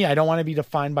 to me, I don't want to be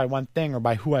defined by one thing or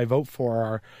by who I vote for,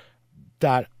 or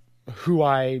that who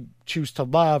I choose to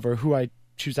love or who I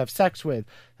choose to have sex with.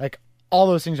 Like, all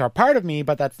those things are part of me,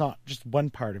 but that's not just one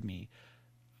part of me.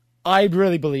 I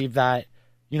really believe that,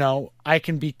 you know, I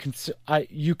can be,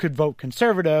 you could vote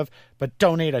conservative, but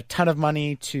donate a ton of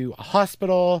money to a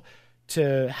hospital,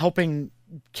 to helping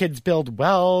kids build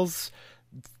wells,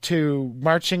 to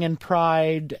marching in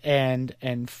Pride and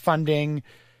funding,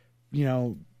 you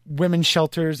know, women's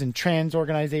shelters and trans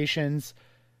organizations.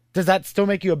 Does that still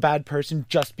make you a bad person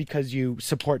just because you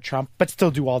support Trump, but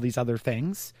still do all these other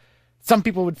things? Some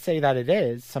people would say that it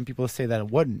is. Some people say that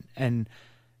it wouldn't. And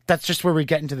that's just where we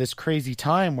get into this crazy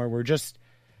time where we're just,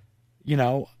 you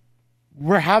know,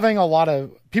 we're having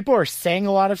people are saying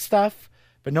a lot of stuff,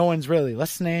 but no one's really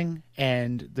listening,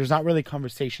 and there's not really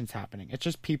conversations happening. It's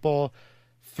just people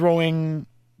throwing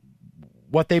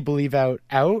what they believe out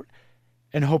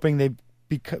and hoping they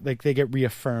get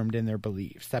reaffirmed in their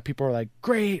beliefs. That people are like,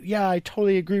 great, yeah, I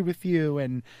totally agree with you,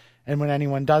 and when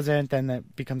anyone doesn't, then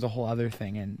that becomes a whole other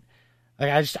thing. And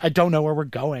like, I don't know where we're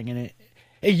going, and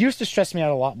it used to stress me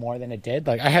out a lot more than it did.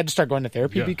 Like, I had to start going to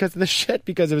therapy because of this shit,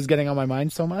 because it was getting on my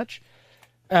mind so much.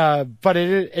 But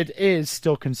it is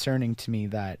still concerning to me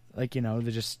that, like, you know,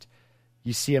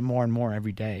 you see it more and more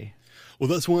every day. Well,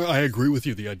 that's where I agree with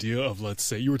you. The idea of, let's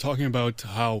say, you were talking about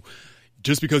how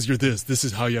just because you're this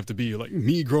is how you have to be. Like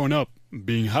me growing up,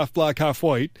 being half black, half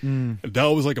white, that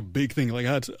was like a big thing. Like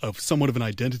I had somewhat of an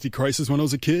identity crisis when I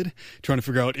was a kid, trying to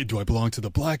figure out, do I belong to the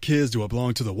black kids? Do I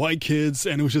belong to the white kids?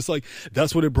 And it was just like,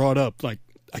 that's what it brought up. Like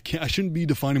I shouldn't be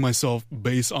defining myself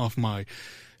based off my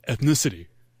ethnicity.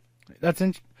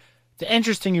 It's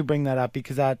interesting you bring that up,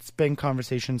 because that's been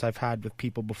conversations I've had with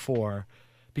people before.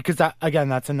 Because that, again,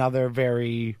 that's another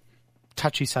very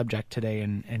touchy subject today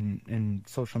in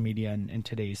social media and in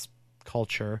today's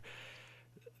culture.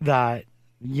 That,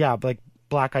 yeah, like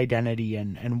black identity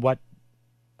and what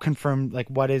confirmed, like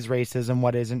what is racism,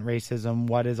 what isn't racism,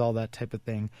 what is all that type of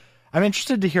thing. I'm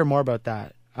interested to hear more about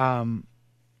that.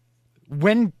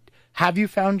 When have you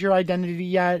found your identity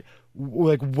yet?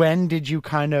 Like when did you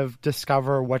kind of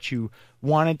discover what you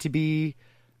wanted to be?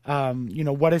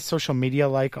 What is social media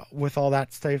like with all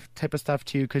that type of stuff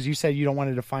too? Because you said you don't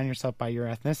want to define yourself by your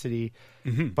ethnicity,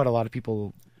 but a lot of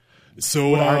people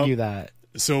would argue that.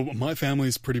 So my family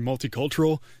is pretty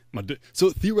multicultural.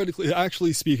 So theoretically,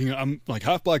 actually speaking, I'm like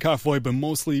half black, half white, but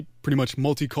mostly pretty much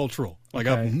multicultural. Like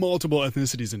I have multiple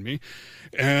ethnicities in me.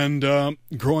 And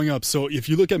growing up, so if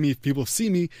you look at me, if people see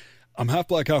me, I'm half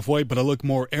black, half white, but I look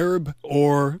more Arab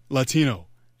or Latino.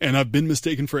 And I've been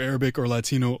mistaken for Arabic or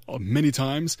Latino many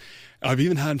times. I've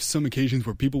even had some occasions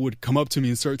where people would come up to me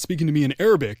and start speaking to me in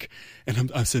Arabic,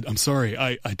 and I said, "I'm sorry,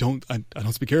 I don't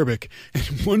speak Arabic." And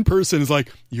one person is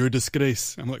like, "You're a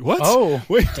disgrace." I'm like, "What? Oh,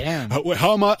 wait, damn!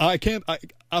 How am I? I can't.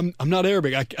 I'm not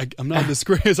Arabic. I'm not a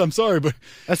disgrace. I'm sorry." But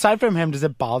aside from him, does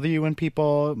it bother you when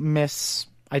people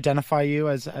misidentify you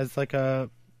as like a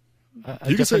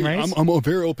you can say race? I'm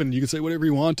very open. You can say whatever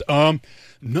you want.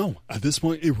 No, at this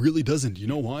point, it really doesn't. You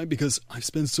know why? Because I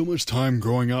spent so much time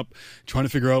growing up trying to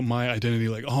figure out my identity.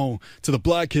 Like, oh, to the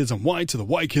black kids, I'm white. To the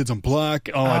white kids, I'm black.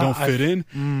 Oh, I don't fit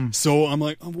in. So I'm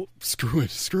like, oh, well, screw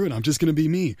it. I'm just gonna be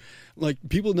me. Like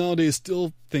people nowadays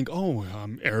still think, oh,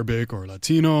 I'm Arabic or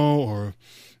Latino or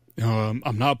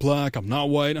I'm not black. I'm not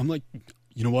white. I'm like,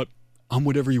 you know what? I'm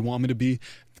whatever you want me to be.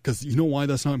 Because you know why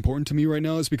that's not important to me right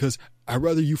now is because I'd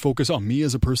rather you focus on me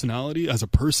as a personality, as a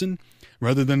person,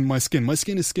 rather than my skin. My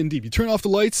skin is skin deep. You turn off the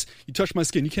lights, you touch my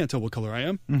skin, you can't tell what color I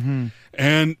am. Mm-hmm.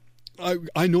 And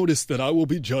I noticed that I will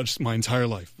be judged my entire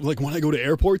life. Like when I go to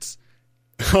airports,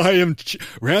 I am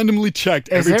randomly checked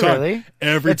every time. Really?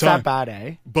 Every it's time. It's that bad,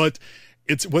 eh? But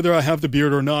it's whether I have the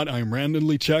beard or not, I am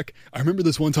randomly checked. I remember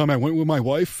this one time I went with my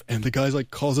wife and the guy's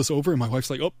like calls us over and my wife's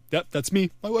like, oh, yep, that's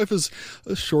me. My wife is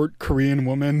a short Korean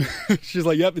woman. She's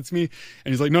like, yep, it's me.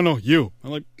 And he's like, no, you. I'm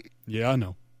like, yeah, I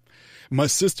know. My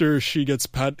sister, she gets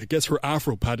her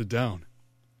afro patted down.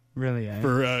 Really, eh?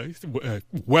 For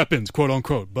weapons, quote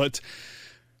unquote. But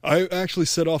I actually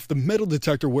set off the metal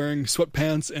detector wearing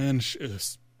sweatpants and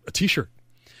a t-shirt.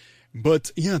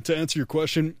 But yeah, to answer your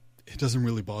question, it doesn't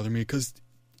really bother me because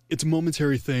it's a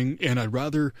momentary thing and I'd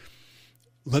rather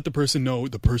let the person know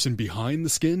the person behind the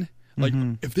skin. Like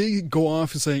if they go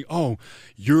off and saying, oh,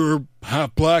 you're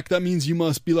half black, that means you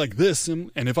must be like this.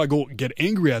 And if I go get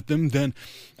angry at them, then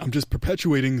I'm just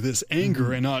perpetuating this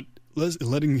anger and not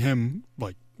letting him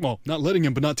not letting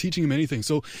him, but not teaching him anything.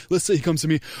 So let's say he comes to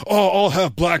me, oh, all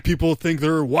half black people think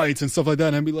they're whites and stuff like that.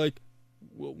 And I'd be like,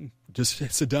 well,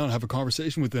 just sit down and have a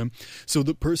conversation with them so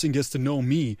the person gets to know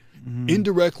me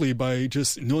indirectly by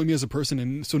just knowing me as a person.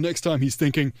 And so next time he's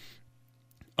thinking,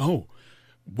 oh,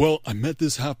 well, I met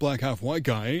this half black, half white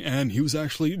guy and he was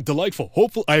actually delightful.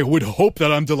 Hopefully, I would hope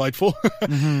that I'm delightful.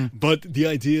 But the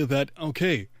idea that,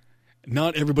 okay,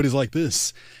 not everybody's like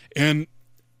this. And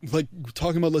like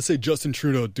talking about, let's say, Justin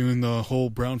Trudeau doing the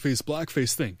whole brown face, black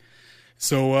face thing.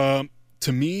 So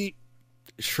to me,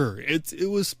 sure, it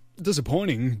was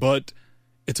disappointing, but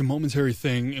it's a momentary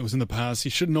thing. It was in the past. He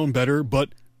should have known better, but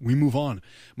we move on.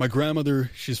 My grandmother,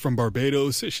 she's from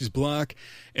Barbados. She's black,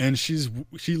 and she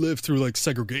lived through like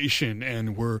segregation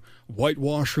and were white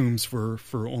washrooms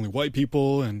for only white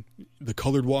people, and the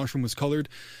colored washroom was colored,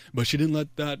 but she didn't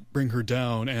let that bring her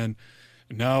down. And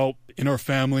now in our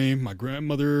family, my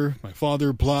grandmother, my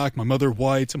father black, my mother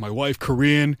white, my wife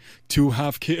Korean, two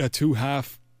half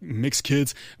mixed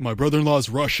kids. My brother-in-law is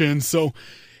Russian, so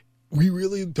we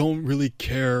really don't really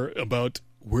care about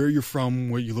where you're from,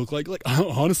 what you look like. Like,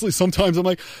 honestly, sometimes I'm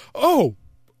like, oh,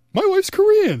 my wife's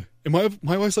Korean. And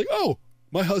my wife's like, oh,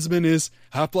 my husband is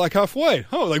half black, half white.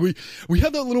 Oh, like we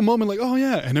have that little moment like, oh,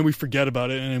 yeah. And then we forget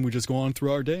about it, and then we just go on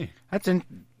through our day. That's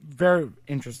very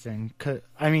interesting.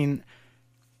 I mean,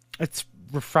 it's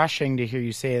refreshing to hear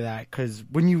you say that, because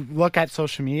when you look at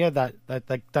social media,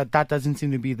 that doesn't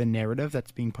seem to be the narrative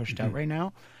that's being pushed out right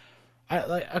now.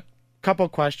 couple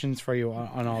questions for you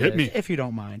on all Hit this, me. if you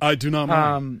don't mind. I do not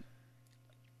mind.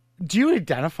 Do you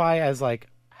identify as like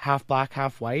half black,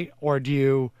 half white, or do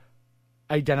you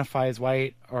identify as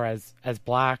white or as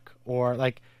black, or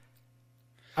like?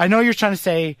 I know you're trying to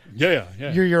say Yeah.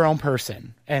 you're your own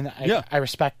person, and I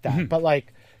respect that. But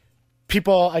like,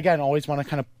 people again always want to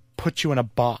kind of put you in a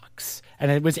box,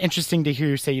 and it was interesting to hear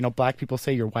you say, black people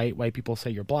say you're white people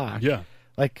say you're black. Yeah.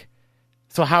 Like,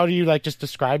 so how do you like just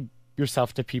describe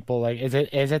yourself to people? Like,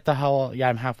 is it the whole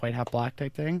I'm half white, half black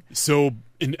type thing? So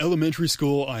in elementary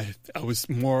school, I was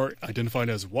more identified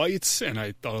as white, and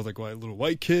I thought I was like a little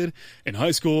white kid. In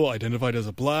high school, I identified as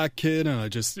a black kid, and I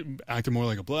just acted more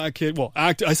like a black kid. Well,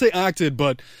 I say acted,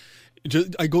 but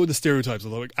I go with the stereotypes a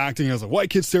lot, like acting as a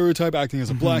white kid stereotype, acting as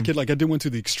a black kid. Like I went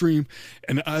to the extreme.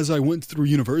 And as I went through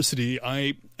university,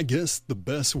 I guess the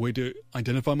best way to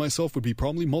identify myself would be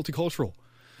probably multicultural.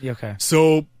 Okay.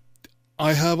 So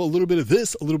I have a little bit of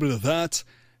this, a little bit of that,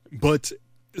 but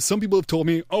some people have told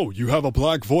me, "Oh, you have a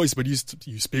black voice, but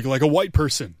you speak like a white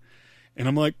person," and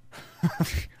I'm like,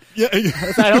 "Yeah."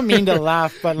 I don't mean to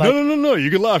laugh, but like, no, you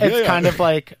can laugh. It's kind of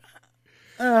like,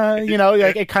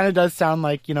 like it kind of does sound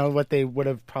like what they would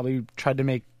have probably tried to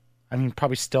make. I mean,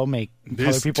 probably still make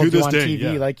other people do on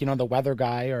TV, like the weather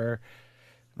guy, or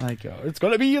like it's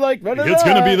gonna be like it's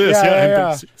gonna be this,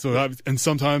 yeah. And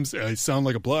sometimes I sound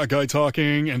like a black guy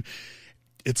talking, and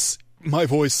it's my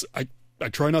voice. I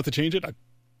try not to change it.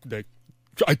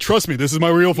 I trust me. This is my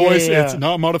real voice. Yeah. It's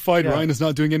not modified. Yeah. Ryan is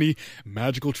not doing any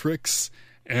magical tricks.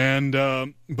 And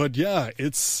but yeah,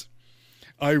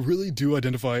 I really do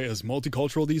identify as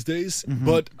multicultural these days,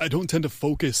 but I don't tend to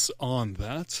focus on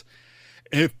that.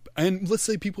 And let's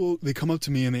say they come up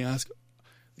to me and they ask,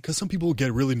 because some people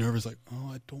get really nervous, like, "Oh,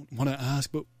 I don't want to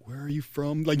ask, but where are you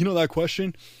from?" Like, that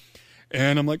question.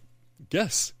 And I'm like,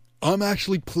 "Guess." I'm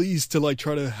actually pleased to like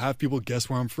try to have people guess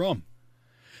where I'm from,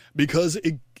 because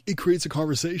it creates a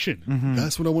conversation.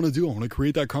 That's what I want to do. I want to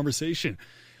create that conversation.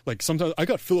 Like sometimes I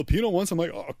got Filipino once. I'm like,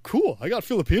 "Oh, cool. I got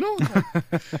Filipino."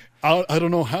 I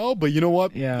don't know how, but you know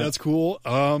what? Yeah. That's cool.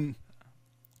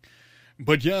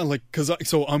 But yeah, like,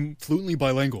 so I'm fluently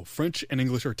bilingual. French and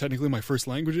English are technically my first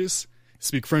languages. I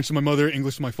speak French to my mother,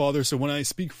 English to my father. So when I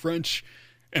speak French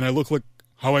and I look like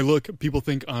how I look, people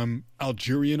think I'm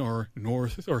Algerian or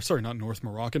not North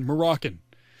Moroccan.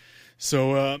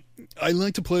 So I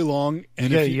like to play along.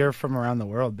 And you're from around the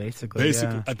world, basically.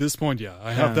 Basically, at this point, yeah.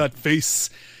 I have that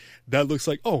face that looks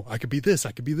like, "Oh, I could be this,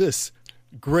 I could be this."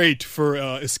 Great for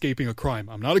escaping a crime.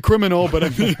 I'm not a criminal, but I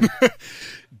mean,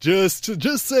 just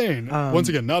saying. Once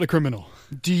again, not a criminal.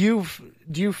 Do you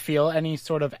feel any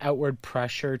sort of outward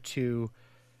pressure to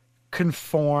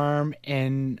conform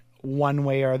in one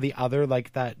way or the other,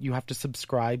 like that you have to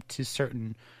subscribe to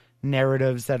certain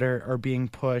narratives that are being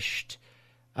pushed,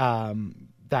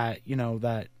 that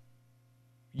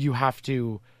you have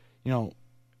to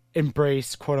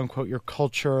embrace, quote unquote, your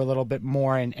culture a little bit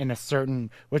more in a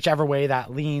certain, whichever way that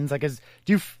leans? Like,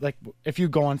 if you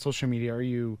go on social media, or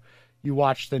you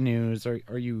watch the news,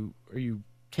 or you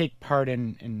take part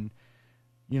in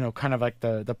kind of like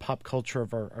the pop culture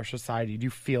of our society, do you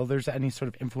feel there's any sort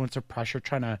of influence or pressure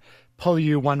trying to pull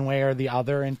you one way or the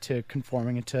other into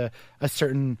conforming into a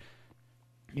certain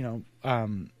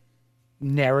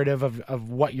narrative of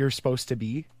what you're supposed to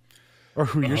be, or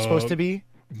who you're supposed to be?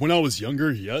 When I was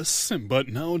younger, yes, but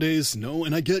nowadays, no.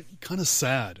 And I get kind of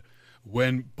sad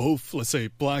when both, let's say,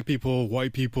 black people,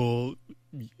 white people,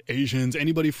 Asians,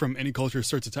 anybody from any culture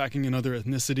starts attacking another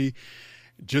ethnicity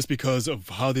just because of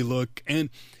how they look. And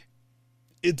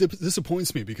it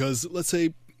disappoints me, because let's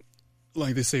say,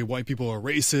 like they say, white people are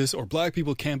racist or black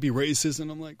people can't be racist.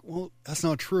 And I'm like, well, that's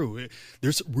not true.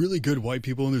 There's really good white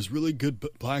people and there's really good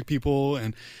black people.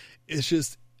 And it's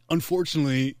just,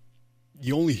 unfortunately,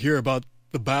 you only hear about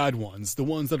the bad ones, the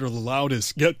ones that are the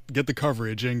loudest, get the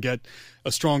coverage and get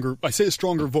a stronger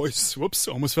voice. Whoops,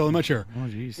 almost fell in my chair. Oh,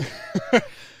 jeez.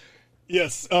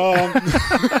 Yes.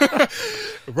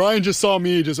 Ryan just saw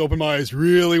me just open my eyes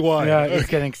really wide. Yeah, he's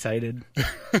getting excited.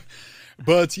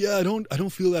 But yeah, I don't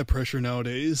feel that pressure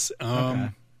nowadays.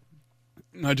 Okay.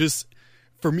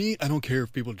 For me, I don't care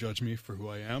if people judge me for who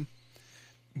I am.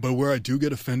 But where I do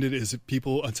get offended is if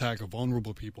people attack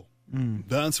vulnerable people.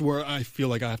 That's where I feel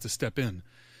like I have to step in.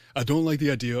 I don't like the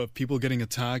idea of people getting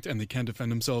attacked and they can't defend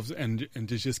themselves and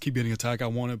to just keep getting attacked. I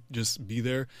want to just be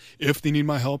there. If they need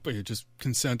my help, I just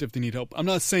consent if they need help. I'm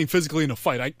not saying physically in a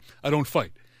fight. I don't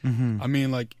fight. I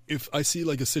mean, like, if I see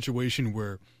like a situation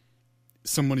where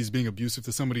somebody's being abusive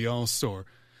to somebody else, or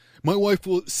my wife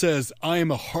says I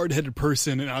am a hard-headed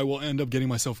person and I will end up getting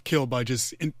myself killed by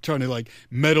just trying to like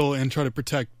meddle and try to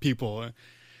protect people.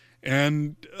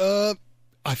 And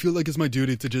I feel like it's my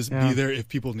duty to just be there if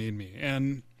people need me.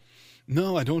 And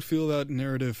no, I don't feel that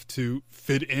narrative to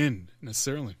fit in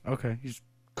necessarily. Okay. You're just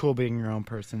cool being your own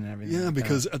person and everything. Yeah, like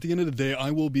because that. at the end of the day,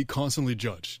 I will be constantly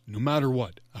judged, no matter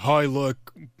what. How I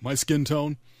look, my skin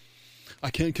tone. I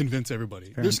can't convince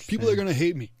everybody. There's people that are going to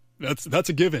hate me. That's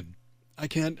a given. I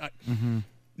can't.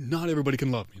 Not everybody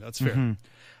can love me. That's fair.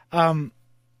 A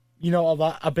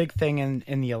big thing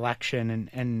in the election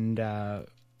and that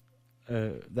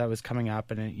was coming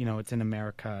up, and it's in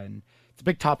America, and it's a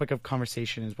big topic of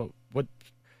conversation is what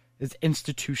is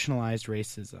institutionalized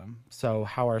racism. So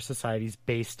how our society is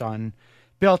built on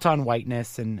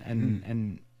whiteness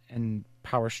and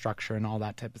power structure and all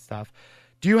that type of stuff.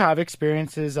 Do you have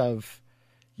experiences of,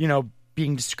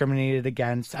 being discriminated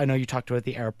against? I know you talked about at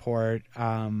the airport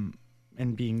and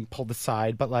being pulled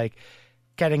aside, but like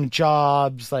getting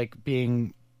jobs, like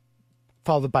being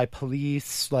followed by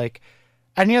police, like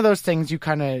any of those things you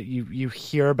kind of you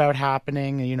hear about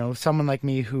happening. Someone like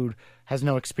me who has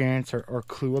no experience or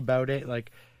clue about it,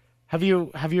 like have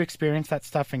you experienced that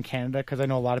stuff in Canada? Because I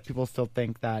know a lot of people still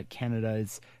think that Canada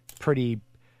is pretty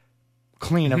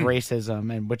clean of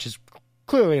racism, and which is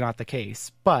clearly not the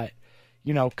case. But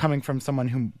coming from someone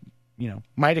who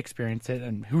might experience it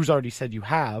and who's already said you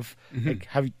have, like,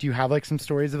 do you have like some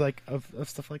stories of like of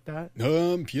stuff like that?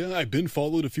 Yeah, I've been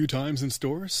followed a few times in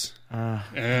stores,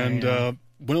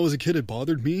 when I was a kid, it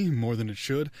bothered me more than it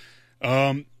should.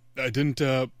 I didn't.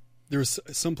 There was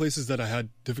some places that I had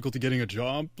difficulty getting a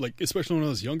job, like especially when I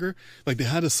was younger. Like they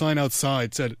had a sign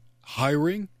outside said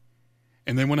hiring,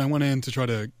 and then when I went in to try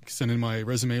to send in my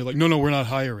resume, like no, we're not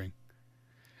hiring.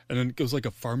 And then it goes like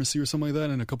a pharmacy or something like that.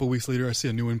 And a couple of weeks later, I see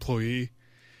a new employee.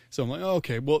 So I'm like, oh,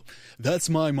 okay, well, that's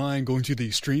my mind going to the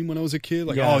extreme when I was a kid.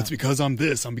 Like, it's because I'm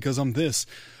this. Because I'm this.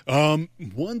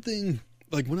 One thing,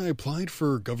 like when I applied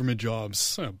for government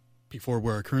jobs before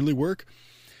where I currently work,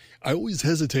 I always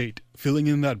hesitate filling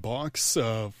in that box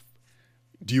of,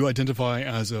 do you identify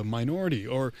as a minority?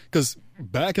 Or because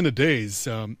back in the days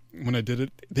when I did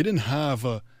it, they didn't have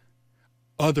a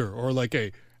other or like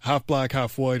a half black,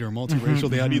 half white, or multiracial.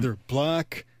 They had either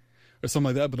black or something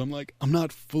like that. But I'm like, I'm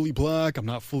not fully black. I'm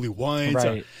not fully white.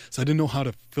 Right. So I didn't know how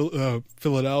to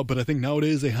fill it out. But I think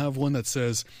nowadays they have one that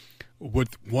says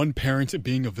with one parent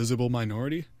being a visible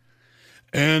minority.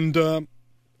 And I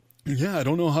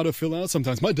don't know how to fill out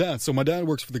sometimes. My dad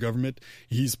works for the government.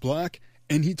 He's black.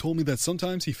 And he told me that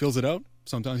sometimes he fills it out.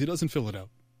 Sometimes he doesn't fill it out.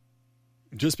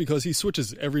 Just because he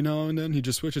switches every now and then, he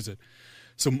just switches it.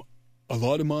 So a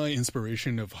lot of my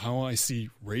inspiration of how I see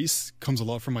race comes a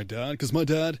lot from my dad, because my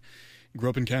dad grew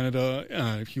up in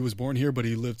Canada. He was born here, but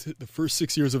he lived the first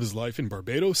 6 years of his life in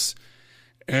Barbados.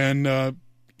 And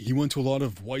he went to a lot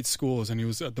of white schools, and he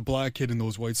was the black kid in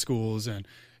those white schools. And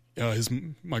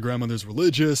my grandmother's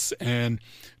religious, and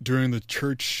during the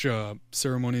church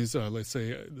ceremonies, let's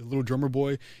say the little drummer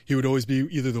boy, he would always be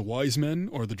either the wise man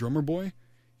or the drummer boy.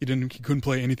 He couldn't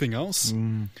play anything else.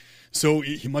 So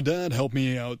my dad helped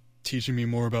me out, teaching me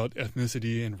more about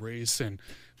ethnicity and race and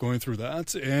going through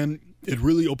that. And it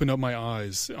really opened up my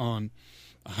eyes on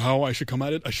how I should come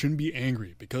at it. I shouldn't be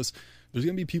angry because there's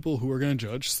going to be people who are going to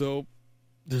judge. So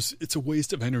it's a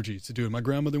waste of energy to do it. My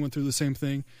grandmother went through the same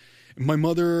thing. My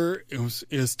mother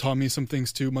has taught me some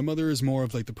things too. My mother is more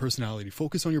of like the personality.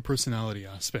 Focus on your personality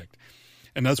aspect.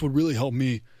 And that's what really helped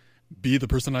me be the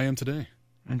person I am today.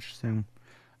 Interesting.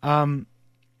 How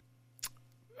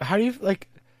do you like?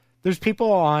 There's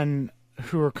people on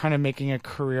who are kind of making a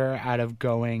career out of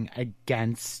going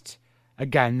against,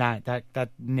 again, that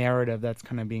narrative that's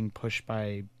kind of being pushed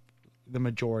by the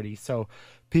majority. So,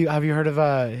 have you heard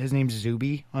of his name's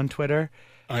Zuby on Twitter?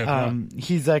 I have not.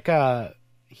 He's like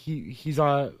he's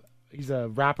a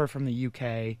rapper from the UK.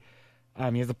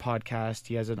 He has a podcast.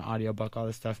 He has an audiobook. All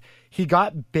this stuff. He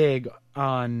got big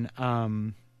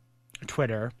on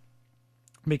Twitter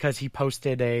because he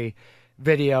posted a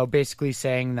video basically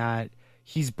saying that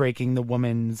he's breaking the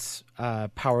women's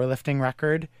powerlifting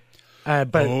record.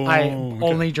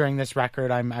 Only during this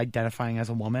record, I'm identifying as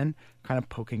a woman, kind of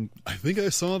poking. I think I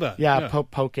saw that. Yeah.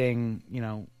 Poking,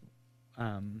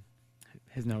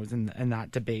 his nose in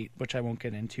that debate, which I won't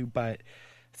get into. But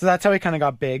so that's how he kind of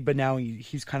got big. But now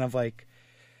he's kind of like,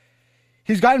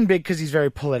 he's gotten big because he's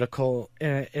very political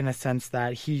in a sense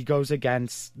that he goes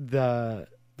against the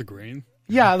grain.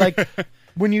 Yeah, like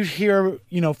when you hear,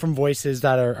 from voices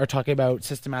that are talking about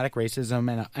systematic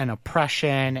racism and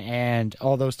oppression and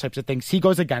all those types of things, he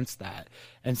goes against that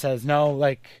and says, no,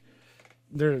 like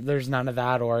there's none of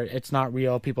that, or it's not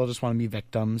real. People just want to be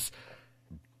victims.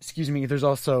 Excuse me. There's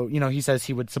also, he says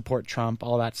he would support Trump,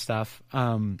 all that stuff.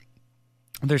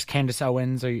 There's Candace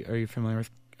Owens. Are you familiar with?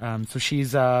 So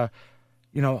she's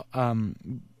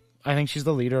I think she's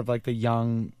the leader of like the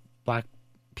Young Black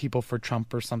People for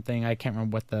Trump or something. I can't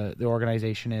remember what the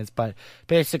organization is, but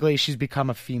basically she's become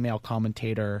a female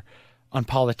commentator on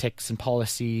politics and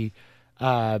policy,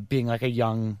 being like a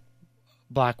young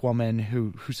Black woman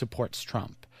who supports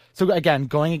Trump. So again,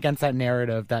 going against that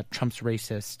narrative that Trump's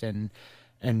racist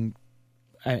and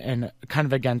kind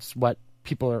of against what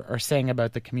people are saying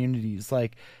about the communities,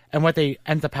 like, and what they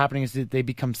ends up happening is that they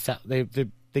become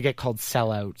they get called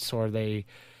sellouts, or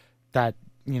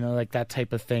like that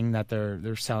type of thing, that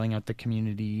they're selling out the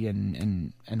community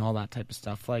and all that type of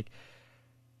stuff. Like,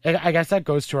 I guess that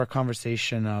goes to our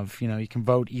conversation of, you can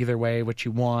vote either way, what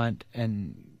you want,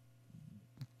 and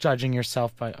judging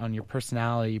yourself on your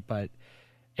personality. But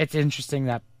it's interesting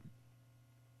that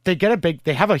they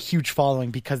have a huge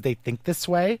following because they think this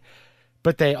way,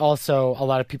 but they also, a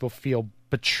lot of people feel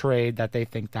betrayed that they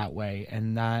think that way.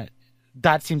 And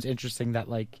that seems interesting, that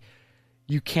like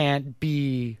you can't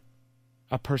be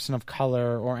a person of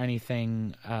color or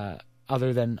anything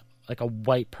other than like a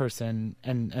white person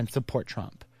and support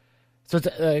Trump. So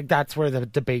it's, that's where the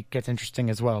debate gets interesting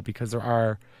as well, because there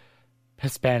are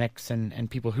Hispanics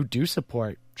and people who do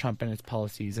support Trump and his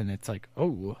policies, and it's like,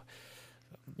 oh.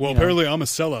 Well, apparently I'm a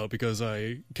sellout because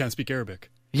I can't speak Arabic.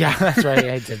 Yeah, that's right.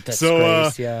 I did. That's so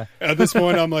yeah. At this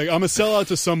point, I'm like, I'm a sellout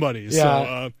to somebody. Yeah.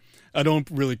 So I don't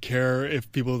really care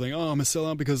if people think, oh, I'm a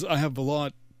sellout because I have a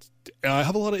lot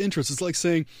of interests. It's like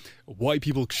saying white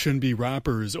people shouldn't be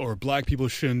rappers or black people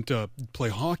shouldn't play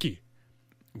hockey.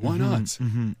 Why not?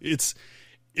 Mm-hmm. It's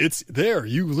there.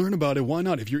 You learn about it. Why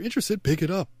not? If you're interested, pick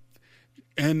it up.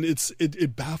 And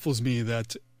it baffles me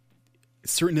that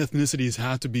certain ethnicities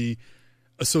have to be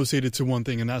associated to one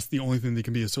thing, and that's the only thing they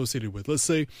can be associated with. Let's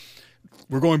say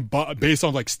we're going based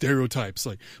on like stereotypes,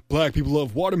 like black people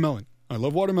love watermelon. I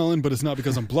love watermelon, but it's not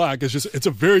because I'm black. It's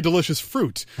a very delicious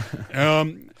fruit.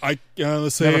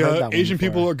 Let's say Asian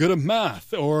people are good at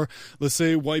math, or let's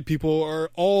say white people are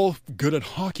all good at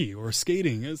hockey or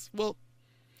skating.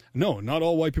 No, not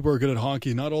all white people are good at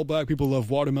hockey. Not all black people love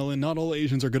watermelon. Not all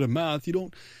Asians are good at math.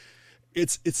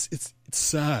 It's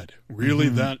sad, really,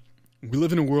 that we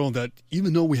live in a world that,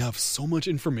 even though we have so much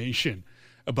information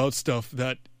about stuff,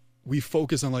 that we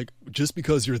focus on, like, just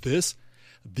because you're this,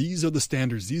 these are the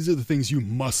standards. These are the things you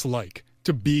must like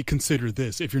to be considered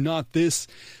this. If you're not this,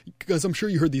 because I'm sure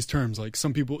you heard these terms, like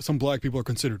some black people are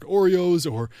considered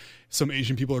Oreos, or some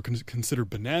Asian people are considered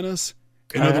bananas.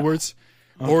 In other words,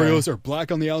 okay. Oreos are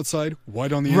black on the outside,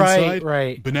 white on the inside.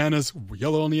 Right. Bananas,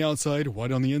 yellow on the outside,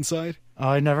 white on the inside. Oh,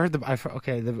 I never heard the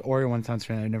Oreo one sounds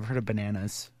familiar. I never heard of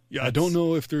bananas. Yeah, I don't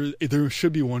know if there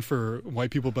should be one for white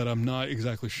people, but I'm not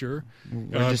exactly sure.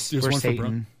 There's one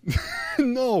Satan. For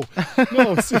brown. No.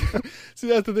 See,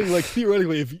 that's the thing. Like,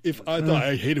 theoretically, if I thought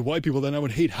I hated white people, then I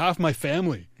would hate half my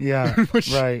family. Yeah,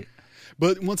 right.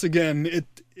 But once again,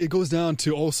 it goes down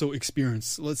to also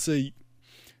experience. Let's say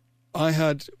I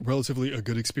had relatively a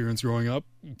good experience growing up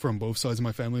from both sides of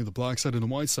my family, the black side and the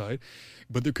white side.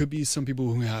 But there could be some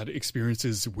people who had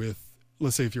experiences with,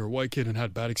 let's say if you're a white kid and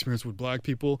had bad experience with black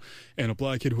people, and a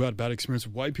black kid who had bad experience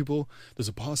with white people, there's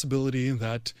a possibility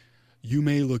that you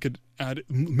may look at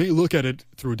it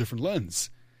through a different lens.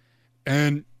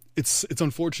 And it's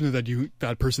unfortunate that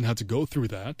that person had to go through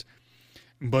that.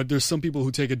 But there's some people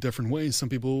who take it different ways. Some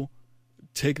people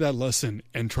take that lesson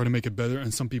and try to make it better,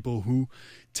 and some people who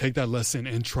take that lesson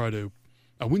and try to,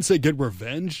 I wouldn't say get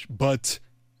revenge, but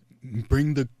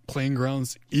bring the playing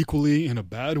grounds equally in a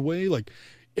bad way. Like,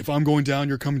 if I'm going down,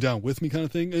 you're coming down with me, kind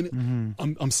of thing. And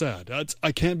I'm sad.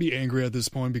 I can't be angry at this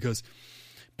point, because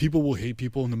people will hate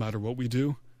people no matter what we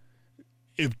do.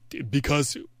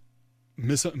 Because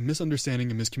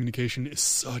misunderstanding and miscommunication is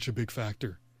such a big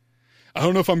factor. I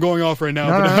don't know if I'm going off right now,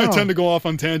 but I tend to go off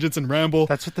on tangents and ramble.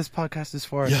 That's what this podcast is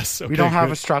for. Yes. Okay, we don't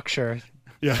have a structure.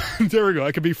 Yeah, there we go.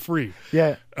 I could be free.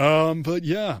 Yeah. But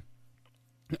yeah,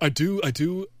 I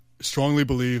do strongly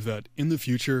believe that in the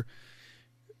future,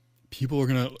 people are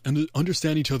going to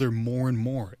understand each other more and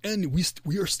more. And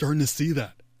we are starting to see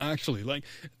that, actually. Like,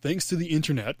 thanks to the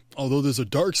internet, although there's a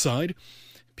dark side,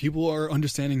 people are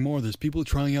understanding more. There's people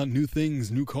trying out new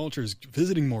things, new cultures,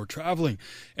 visiting more, traveling.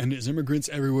 And there's immigrants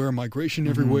everywhere, migration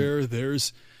everywhere.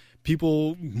 There's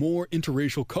people, more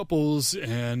interracial couples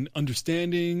and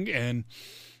understanding. And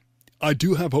I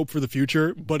do have hope for the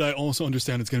future, but I also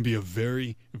understand it's going to be a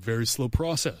very, very slow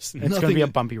process. It's going to be a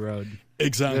bumpy road.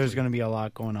 Exactly. There's going to be a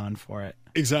lot going on for it.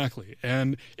 Exactly.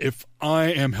 And if I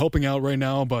am helping out right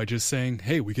now by just saying,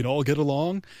 hey, we could all get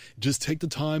along, just take the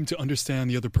time to understand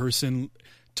the other person,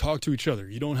 talk to each other.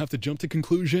 You don't have to jump to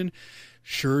conclusion.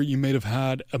 Sure, you may have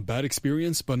had a bad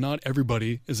experience, but not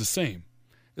everybody is the same.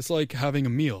 It's like having a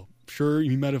meal. sure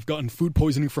you might have gotten food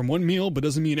poisoning from one meal, but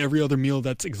doesn't mean every other meal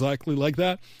that's exactly like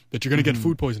that you're going to get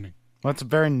food poisoning. Well, it's a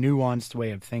very nuanced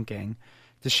way of thinking.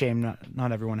 It's a shame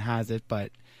not everyone has it,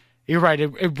 but you're right.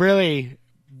 It really,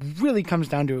 really comes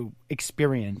down to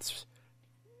experience.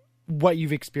 What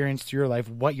you've experienced through your life,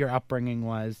 what your upbringing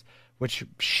was, which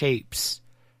shapes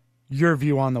your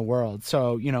view on the world.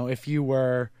 So, if you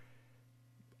were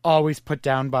always put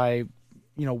down by,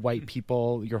 white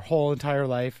people your whole entire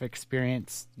life,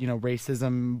 experienced,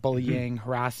 racism, bullying,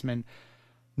 harassment,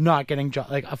 not getting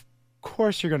of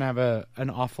course you're going to have an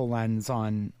awful lens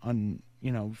on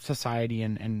society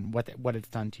and what it's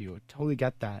done to you. I totally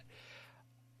get that.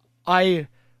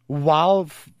 While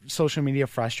social media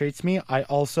frustrates me, I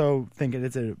also think it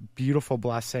is a beautiful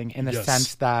blessing in the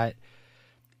sense that,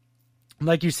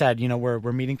 like you said,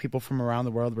 we're meeting people from around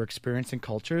the world, we're experiencing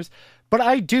cultures. But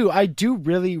I do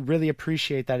really, really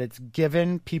appreciate that it's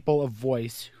given people a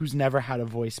voice who's never had a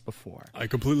voice before. I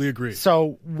completely agree.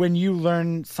 So when you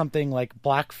learn something like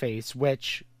blackface,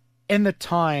 which in the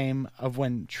time of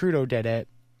when Trudeau did it,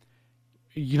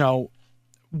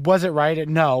 was it right?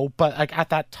 No, but like at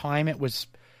that time it was,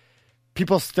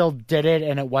 people still did it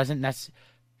and it wasn't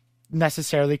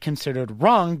necessarily considered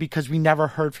wrong because we never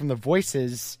heard from the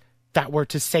voices that were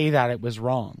to say that it was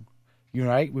wrong.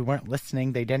 Right? We weren't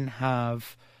listening. They didn't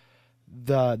have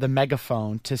the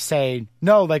megaphone to say,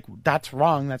 no, like that's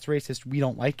wrong. That's racist. We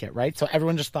don't like it. Right? So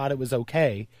everyone just thought it was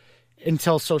okay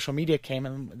until social media came,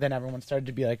 and then everyone started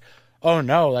to be like, oh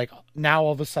no, like now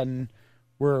all of a sudden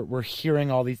we're hearing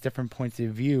all these different points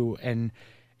of view, and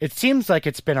it seems like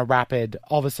it's been a rapid,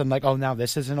 all of a sudden, like, oh, now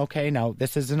this isn't okay. Now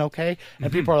this isn't okay.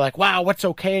 And people are like, wow, what's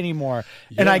okay anymore?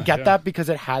 And I get that because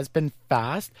it has been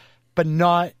fast, but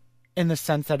not in the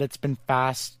sense that it's been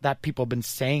fast that people have been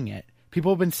saying it.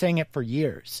 People have been saying it for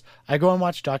years. I go and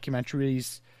watch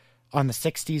documentaries on the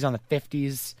 60s, on the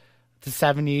 50s, the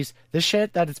 70s. This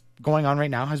shit that is going on right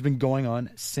now has been going on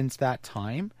since that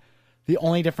time. The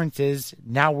only difference is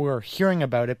now we're hearing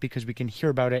about it because we can hear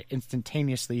about it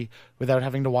instantaneously without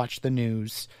having to watch the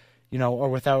news, or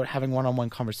without having one-on-one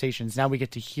conversations. Now we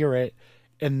get to hear it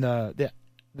in the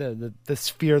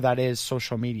sphere that is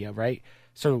social media, right?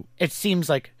 So it seems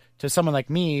like to someone like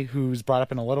me who's brought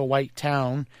up in a little white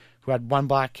town, who had one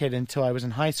black kid until I was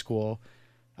in high school,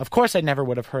 of course I never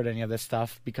would have heard any of this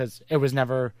stuff because it was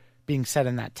never being said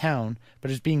in that town, but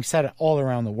it's being said all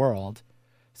around the world.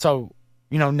 So,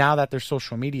 now that there's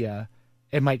social media,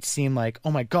 it might seem like,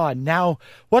 oh my God, now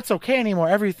what's okay anymore?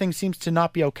 Everything seems to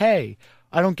not be okay.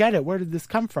 I don't get it. Where did this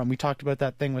come from? We talked about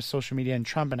that thing with social media and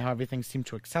Trump and how everything seemed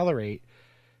to accelerate.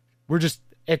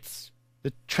 It's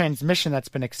the transmission that's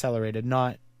been accelerated,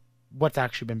 not what's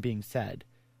actually been being said.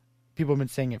 People have been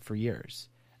saying it for years.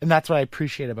 And that's what I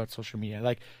appreciate about social media.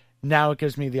 Like, now it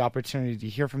gives me the opportunity to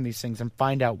hear from these things and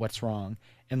find out what's wrong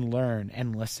and learn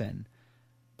and listen.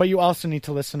 But you also need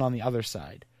to listen on the other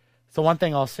side. So one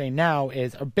thing I'll say now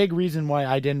is a big reason why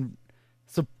I didn't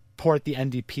support the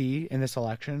NDP in this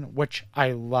election, which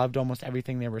I loved almost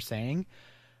everything they were saying,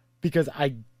 because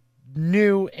I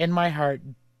knew in my heart,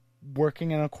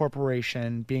 working in a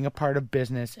corporation, being a part of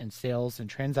business and sales and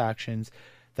transactions,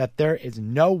 that there is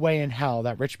no way in hell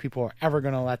that rich people are ever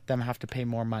going to let them have to pay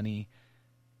more money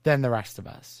than the rest of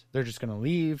us. They're just going to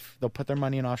leave. They'll put their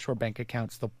money in offshore bank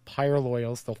accounts. They'll hire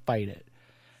lawyers. They'll fight it.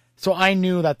 So I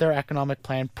knew that their economic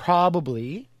plan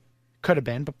probably could have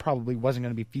been, but probably wasn't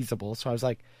going to be feasible. So I was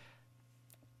like,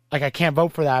 I can't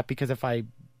vote for that because if I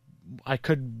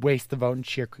could waste the vote and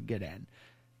Scheer could get in.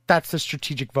 That's the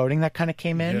strategic voting that kind of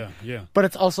came in. Yeah. But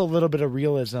it's also a little bit of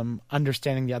realism,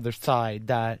 understanding the other side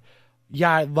that,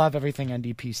 yeah, I love everything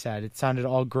NDP said. It sounded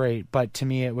all great, but to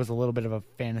me it was a little bit of a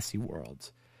fantasy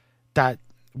world that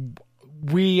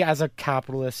we as a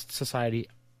capitalist society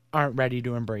aren't ready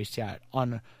to embrace yet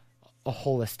on a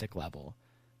holistic level.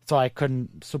 So I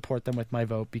couldn't support them with my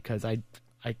vote because I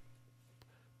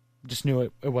just knew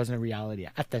it wasn't a reality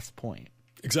at this point.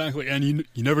 Exactly. And you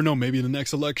never know. Maybe in the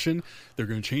next election, they're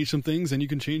going to change some things and you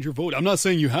can change your vote. I'm not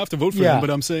saying you have to vote for them, but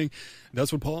I'm saying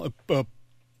that's what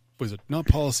not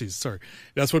policies. Sorry.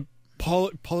 That's what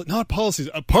not policies,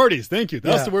 parties. Thank you.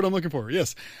 That's the word I'm looking for.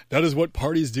 Yes. That is what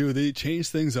parties do. They change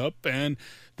things up, and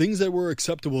things that were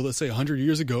acceptable, let's say 100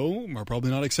 years ago, are probably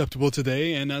not acceptable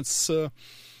today. And that's,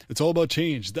 it's all about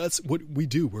change. That's what we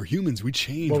do. We're humans. We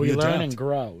change. Well, we adapt. learn and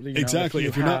grow. Exactly.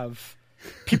 If you have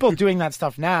people doing that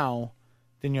stuff now,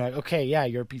 then you're like, okay, yeah,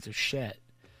 you're a piece of shit.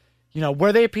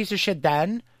 Were they a piece of shit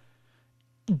then?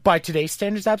 By today's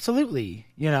standards, absolutely.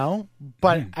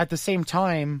 But at the same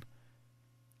time,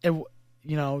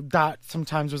 that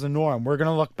sometimes was a norm. We're going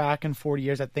to look back in 40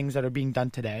 years at things that are being done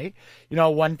today.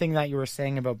 One thing that you were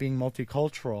saying about being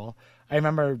multicultural, I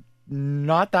remember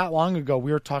not that long ago,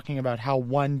 we were talking about how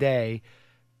one day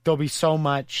there'll be so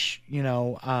much,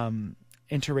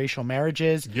 interracial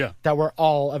marriages that we're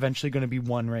all eventually going to be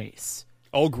one race.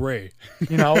 All gray.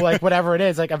 Like whatever it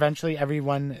is, like eventually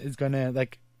everyone is going to,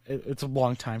 like, it's a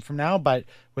long time from now, but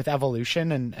with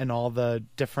evolution and all the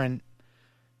different,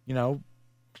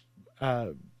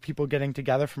 people getting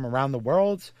together from around the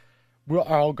world, we're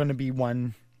all going to be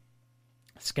one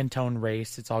skin tone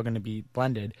race. It's all going to be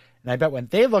blended. And I bet when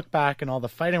they look back and all the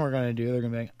fighting we're going to do, they're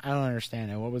going to be like, I don't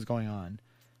understand it. What was going on?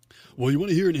 Well, you want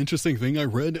to hear an interesting thing I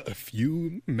read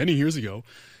many years ago?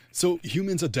 So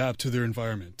humans adapt to their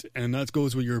environment, and that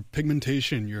goes with your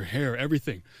pigmentation, your hair,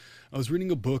 everything. I was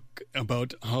reading a book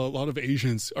about how a lot of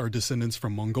Asians are descendants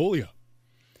from Mongolia.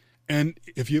 And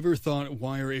if you ever thought,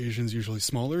 why are Asians usually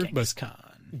smaller? Genghis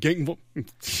Khan.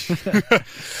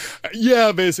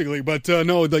 Yeah, basically. But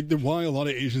no, like why a lot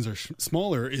of Asians are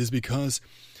smaller is because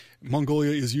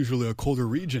Mongolia is usually a colder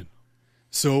region.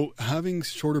 So having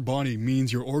shorter body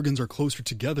means your organs are closer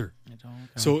together.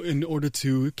 So in order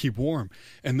to keep warm.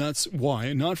 And that's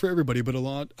why, not for everybody, but a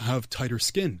lot have tighter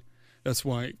skin. That's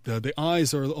why the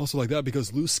eyes are also like that,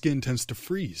 because loose skin tends to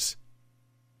freeze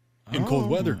in cold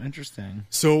weather. Interesting.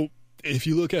 So if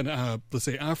you look at, let's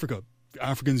say, Africa,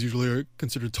 Africans usually are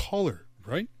considered taller,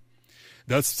 right?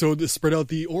 That's so to spread out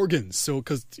the organs. So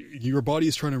because your body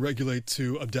is trying to regulate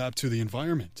to adapt to the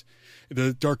environment.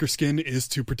 The darker skin is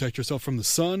to protect yourself from the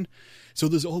sun. So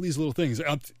there's all these little things.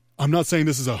 I'm not saying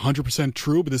this is 100%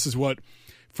 true, but this is what,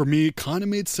 for me, kind of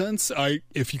made sense.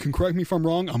 If you can correct me if I'm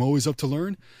wrong, I'm always up to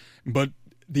learn. But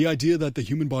the idea that the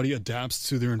human body adapts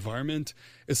to their environment,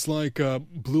 it's like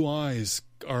blue eyes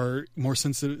are more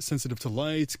sensitive to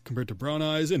light compared to brown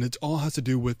eyes, and it all has to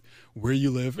do with where you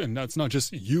live, and that's not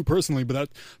just you personally, but that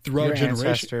throughout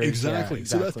generations. Exactly. Yeah, exactly.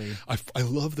 So I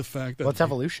love the fact that it's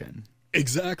evolution.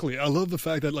 Exactly. I love the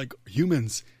fact that, like,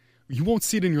 humans, you won't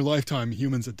see it in your lifetime,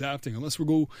 humans adapting, unless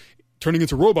we turning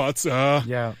into robots.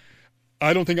 Yeah.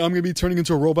 I don't think I'm going to be turning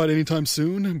into a robot anytime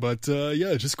soon, but yeah,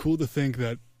 it's just cool to think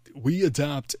that we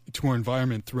adapt to our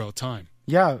environment throughout time.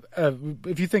 Yeah.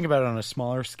 If you think about it on a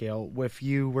smaller scale, if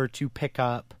you were to pick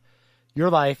up your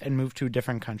life and move to a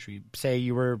different country, say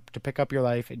you were to pick up your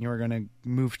life and you were going to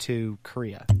move to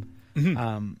Korea,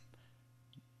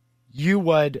 you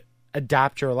would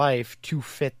adapt your life to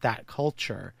fit that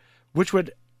culture, which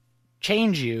would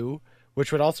change you,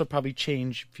 which would also probably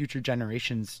change future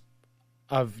generations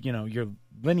of, your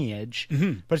lineage.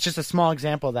 But it's just a small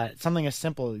example that something as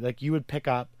simple, like you would pick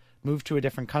up, move to a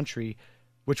different country,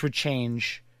 which would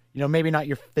change, maybe not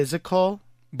your physical,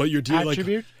 but your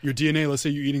attribute. Like your DNA, let's say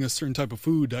you're eating a certain type of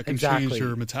food that can change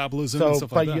your metabolism and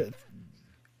stuff like that.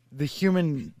 The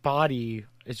human body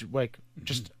is like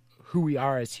just who we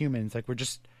are as humans. Like we're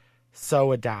just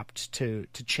so adapt to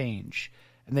change.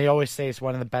 And they always say it's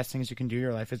one of the best things you can do in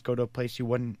your life is go to a place you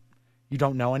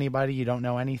don't know anybody, you don't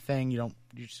know anything, you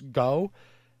just go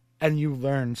and you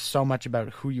learn so much about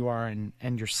who you are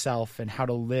and yourself and how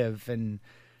to live. And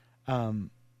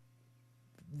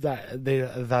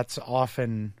that's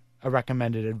often a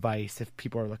recommended advice if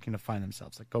people are looking to find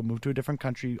themselves. Like go move to a different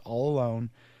country all alone.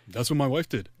 That's what my wife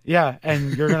did. Yeah,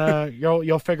 and you're gonna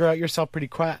you'll figure out yourself pretty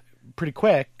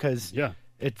quick because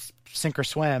it's sink or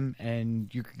swim,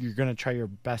 and you're gonna try your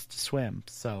best to swim.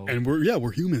 So and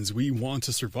we're humans. We want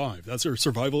to survive. That's our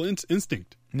survival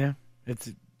instinct. Yeah,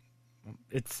 it's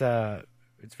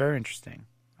very interesting.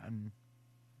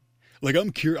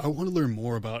 I'm curious. I want to learn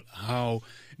more about how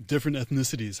different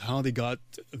ethnicities, how they got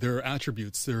their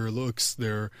attributes, their looks,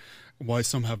 why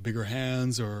some have bigger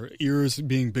hands or ears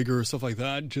being bigger, stuff like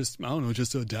that. Just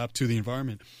to adapt to the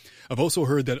environment. I've also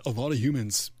heard that a lot of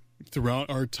humans throughout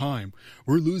our time,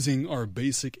 we're losing our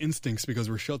basic instincts because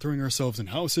we're sheltering ourselves in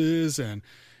houses and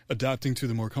adapting to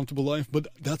the more comfortable life. But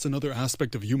that's another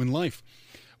aspect of human life.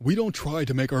 We don't try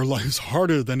to make our lives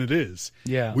harder than it is.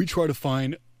 Yeah. We try to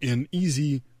find an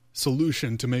easy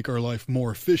solution to make our life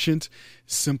more efficient,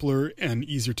 simpler, and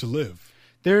easier to live.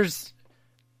 There's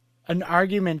an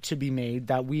argument to be made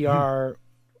that we are,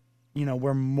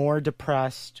 we're more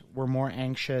depressed, we're more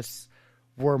anxious,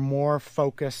 we're more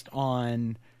focused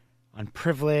on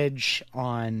privilege,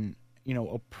 on,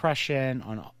 oppression,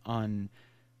 on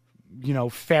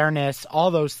fairness,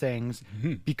 all those things,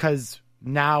 because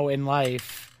now in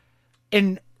life,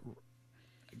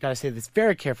 gotta say this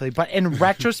very carefully, but in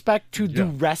retrospect to the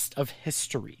rest of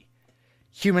history,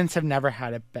 humans have never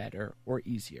had it better or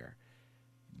easier.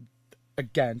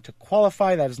 Again, to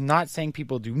qualify, that is not saying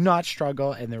people do not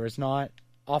struggle, and there is not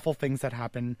awful things that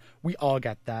happen. We all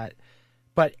get that.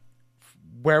 But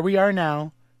where we are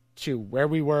now to where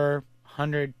we were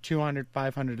 100, 200,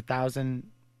 500, 1,000,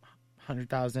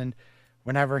 100,000,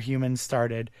 whenever humans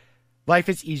started, life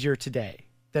is easier today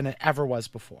than it ever was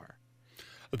before.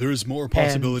 There's more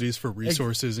possibilities for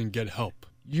resources and get help.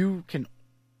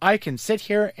 I can sit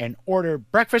here and order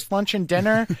breakfast, lunch, and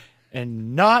dinner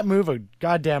and not move a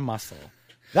goddamn muscle.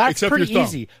 That's Except pretty your thumb.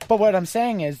 easy. But what I'm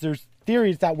saying is there's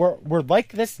theories that we're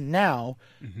like this now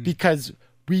because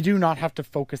we do not have to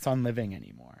focus on living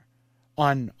anymore,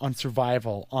 on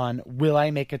survival, on will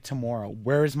I make it tomorrow?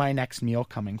 Where is my next meal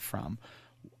coming from?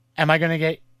 Am I going to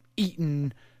get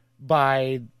eaten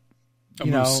by,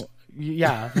 moose.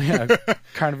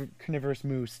 kind of carnivorous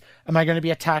moose? Am I going to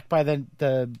be attacked by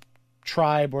the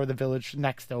tribe or the village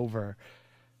next over?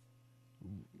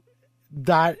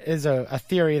 That is a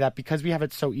theory that because we have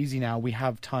it so easy now, we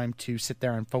have time to sit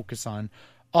there and focus on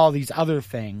all these other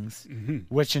things,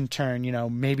 which in turn,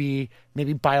 maybe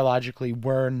biologically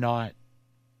we're not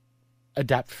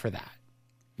adept for that.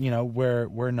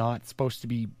 We're not supposed to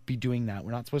be doing that.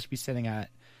 We're not supposed to be sitting at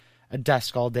a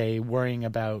desk all day worrying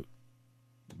about,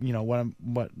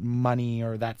 what money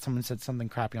or that someone said something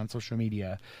crappy on social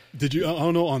media. Did you? I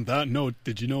don't know. On that note,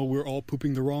 did you know we're all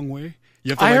pooping the wrong way?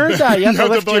 You have to, I heard that. You have to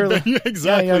lift your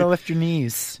exactly. you have to lift your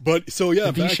knees. But so The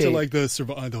back V-shape.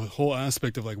 to the whole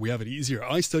aspect of we have it easier.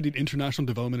 I studied international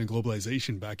development and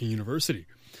globalization back in university,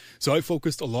 so I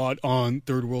focused a lot on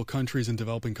third world countries and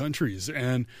developing countries,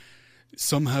 and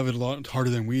some have it a lot harder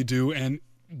than we do. And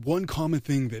one common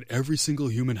thing that every single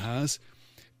human has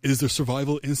is the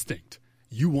survival instinct.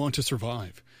 You want to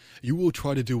survive. You will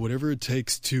try to do whatever it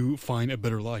takes to find a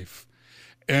better life.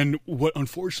 And what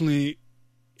unfortunately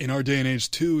in our day and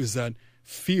age too is that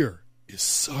fear is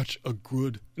such a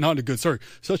big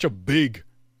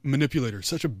manipulator,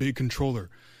 such a big controller,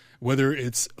 whether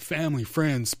it's family,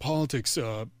 friends, politics,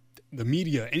 the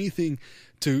media, anything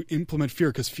to implement fear,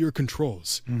 because fear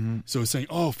controls. So it's saying,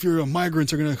 fear of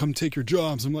migrants are going to come take your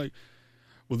jobs. I'm like,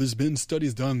 well, there's been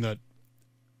studies done that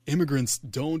immigrants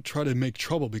don't try to make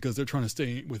trouble because they're trying to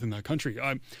stay within that country.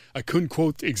 I couldn't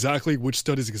quote exactly which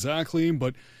studies exactly,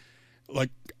 but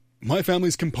my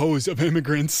family's composed of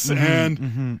immigrants,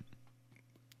 and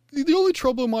the only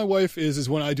trouble my wife is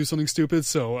when I do something stupid.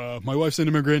 So my wife's an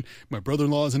immigrant, my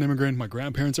brother-in-law is an immigrant, my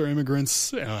grandparents are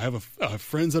immigrants, I have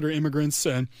friends that are immigrants,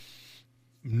 and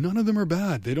none of them are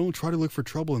bad. They don't try to look for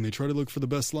trouble, and they try to look for the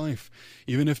best life.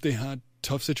 Even if they had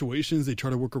tough situations, they try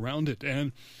to work around it.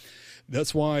 And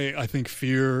that's why I think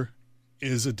fear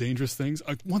is a dangerous thing.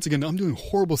 Once again, I'm doing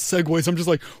horrible segues. I'm just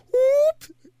whoop,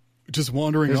 just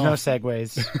wandering off. There's no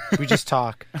segues. We just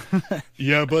talk.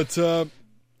 Yeah, but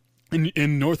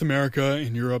in North America,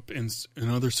 in Europe, and in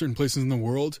other certain places in the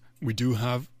world, we do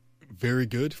have very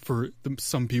good for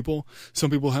some people. Some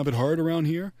people have it hard around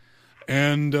here.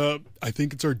 And I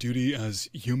think it's our duty as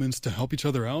humans to help each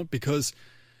other out, because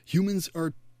humans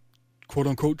are, quote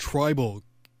unquote, tribal,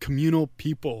 communal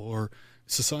people or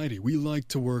society. We like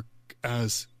to work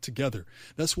as together.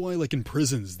 That's why, in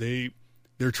prisons,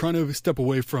 they're trying to step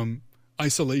away from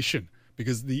isolation,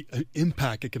 because the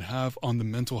impact it can have on the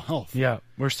mental health. Yeah,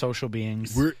 we're social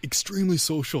beings. We're extremely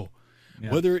social.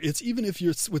 Yeah. Whether it's even if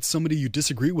you're with somebody you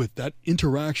disagree with, that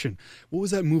interaction. What was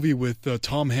that movie with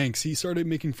Tom Hanks? He started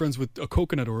making friends with a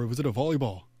coconut, or was it a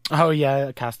volleyball? Oh,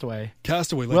 yeah, Castaway.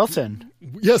 Wilson.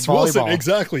 Yes, Volleyball. Wilson,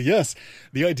 exactly, yes.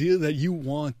 The idea that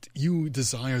you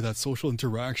desire that social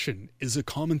interaction is a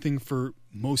common thing for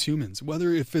most humans,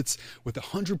 whether if it's with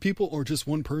 100 people or just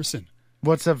one person.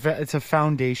 Well, it's a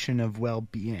foundation of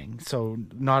well-being. So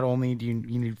not only do you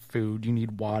need food, you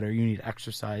need water, you need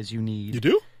exercise, you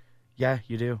do? Yeah,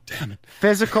 you do. Damn it.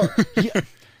 Physical...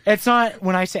 It's not,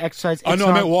 when I say exercise, it's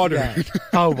I meant water. Yeah.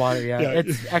 Oh, water, yeah.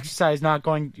 It's exercise, not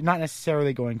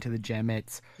necessarily going to the gym.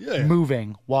 It's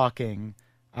moving, walking,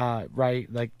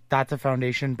 right? That's a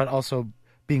foundation, but also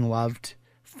being loved,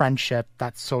 friendship,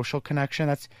 that social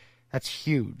connection, that's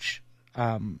huge.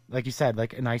 Like you said,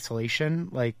 in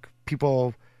isolation,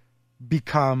 people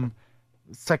become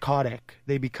psychotic.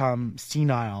 They become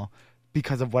senile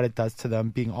because of what it does to them,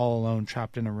 being all alone,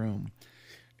 trapped in a room.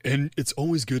 And it's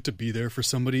always good to be there for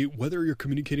somebody, whether you're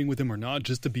communicating with them or not,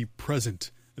 just to be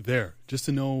present there, just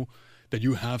to know that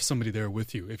you have somebody there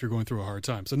with you if you're going through a hard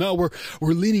time. So now we're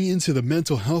leaning into the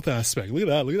mental health aspect. Look at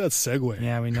that segue.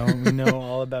 Yeah, we know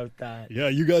all about that. Yeah,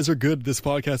 you guys are good. This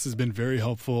podcast has been very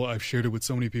helpful. I've shared it with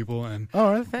so many people, and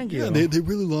thank you. Yeah, they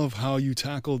really love how you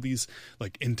tackle these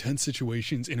intense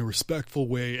situations in a respectful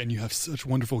way, and you have such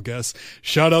wonderful guests.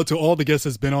 Shout out to all the guests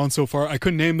that's been on so far. I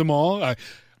couldn't name them all.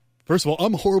 First of all,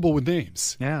 I'm horrible with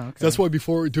names. Yeah, okay. That's why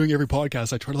before doing every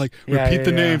podcast, I try to repeat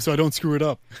the name so I don't screw it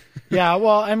up. Yeah,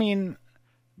 well, I mean,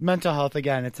 mental health,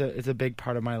 again, it's a big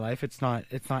part of my life. It's not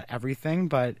everything,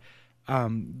 but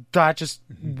that just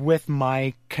with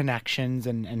my connections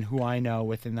and who I know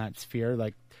within that sphere,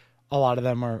 like a lot of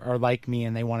them are like me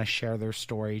and they want to share their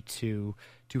story to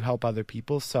help other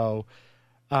people. So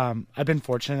I've been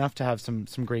fortunate enough to have some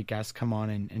great guests come on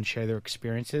and share their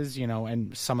experiences,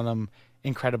 and some of them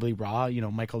incredibly raw,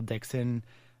 Michael Dixon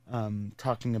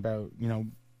talking about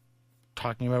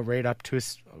right up to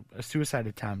a suicide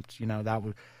attempt, that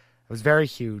was very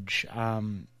huge.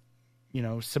 Sabrina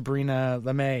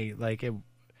LeMay,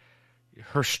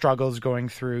 her struggles going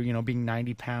through, being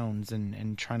 90 pounds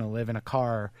and trying to live in a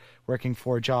car, working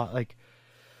 4 jobs.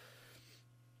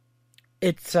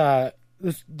 It's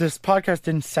this podcast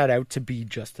didn't set out to be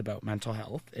just about mental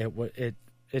health. It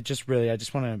just really, I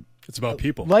just want to. It's about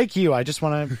people like you. I just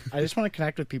want to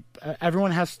connect with people.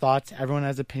 Everyone has thoughts. Everyone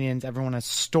has opinions. Everyone has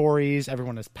stories.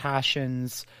 Everyone has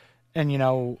passions,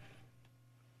 and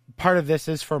part of this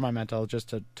is for my mental,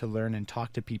 just to learn and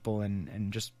talk to people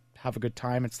and just have a good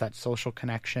time. It's that social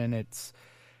connection. It's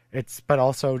but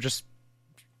also just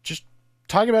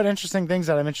talking about interesting things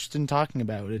that I'm interested in talking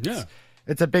about.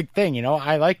 It's a big thing.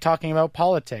 I like talking about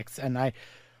politics, and I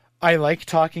like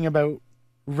talking about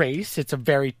race. It's a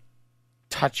very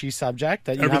touchy subject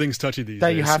that everything's touchy these days.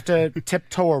 That you have to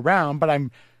tiptoe around. But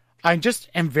I just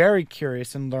am very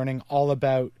curious in learning all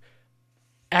about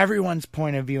everyone's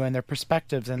point of view and their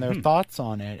perspectives and their thoughts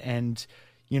on it. And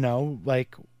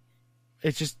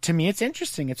it's just, to me, it's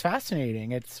interesting. It's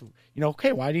fascinating. It's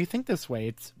okay, why do you think this way?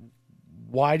 It's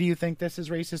why do you think this is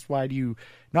racist? Why do you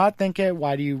not think it?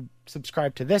 Why do you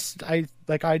subscribe to this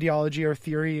ideology or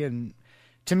theory? And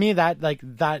to me, that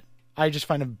I just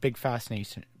find a big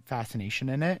fascination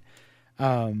in it.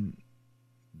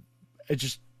 It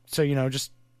just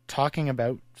just talking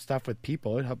about stuff with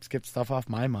people, it helps get stuff off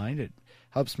my mind. It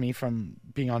helps me from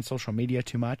being on social media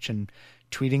too much and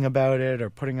tweeting about it or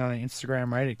putting it on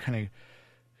Instagram, right? It kind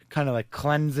of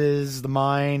cleanses the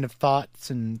mind of thoughts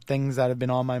and things that have been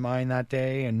on my mind that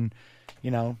day. And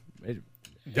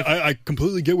I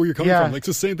completely get where you're coming from. It's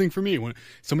the same thing for me. When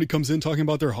somebody comes in talking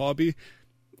about their hobby,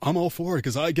 I'm all for it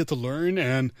because I get to learn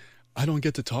and I don't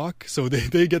get to talk. So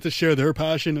they get to share their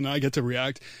passion and I get to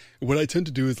react. What I tend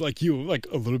to do is like you,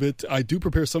 a little bit. I do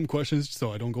prepare some questions so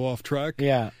I don't go off track.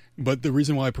 Yeah. But the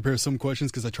reason why I prepare some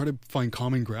questions because I try to find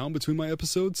common ground between my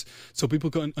episodes so people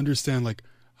can understand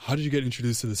how did you get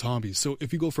introduced to this hobby? So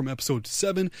if you go from episode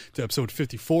 7 to episode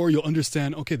 54, you'll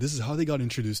understand, okay, this is how they got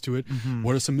introduced to it. Mm-hmm.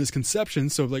 What are some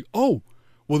misconceptions? So the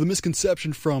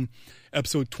misconception from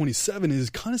episode 27 is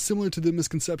kind of similar to the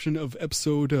misconception of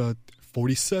episode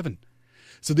 47.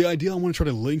 So the idea, I want to try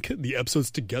to link the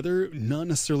episodes together, not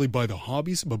necessarily by the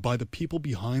hobbies, but by the people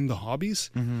behind the hobbies.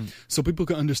 Mm-hmm. So people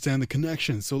can understand the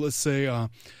connection. So let's say, what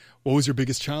was your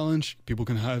biggest challenge? People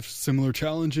can have similar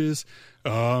challenges.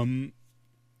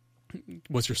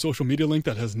 What's your social media link?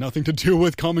 That has nothing to do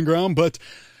with common ground, but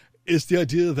it's the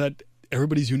idea that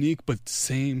everybody's unique but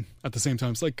same at the same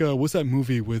time. It's what's that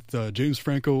movie with James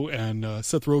Franco and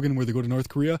Seth Rogen where they go to North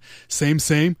Korea? Same,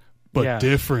 but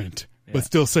different, but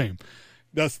still same.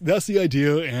 That's the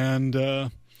idea. And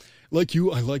like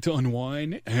you, I like to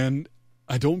unwind, and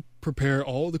I don't prepare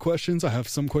all the questions. I have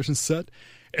some questions set,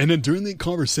 and then during the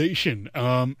conversation,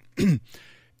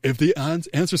 if they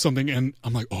answer something and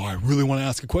I'm like, oh, I really want to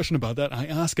ask a question about that, I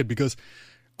ask it because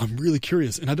I'm really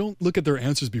curious. And I don't look at their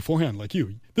answers beforehand like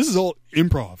you. This is all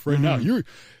improv right now. You're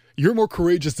more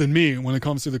courageous than me when it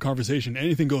comes to the conversation.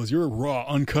 Anything goes. You're raw,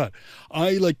 uncut.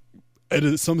 I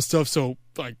edit some stuff, so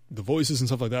the voices and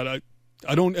stuff like that.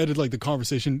 I don't edit the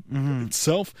conversation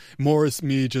itself. More is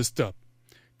me just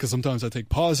because sometimes I take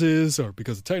pauses or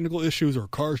because of technical issues or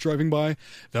cars driving by.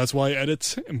 That's why I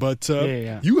edit. But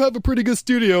you have a pretty good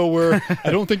studio where I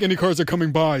don't think any cars are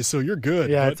coming by, so you're good.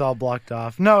 Yeah, it's all blocked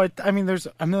off. No, there's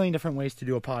a million different ways to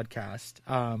do a podcast.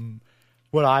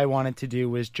 What I wanted to do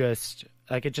was just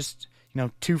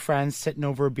two friends sitting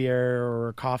over a beer or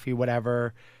a coffee,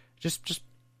 whatever, just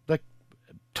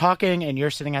talking, and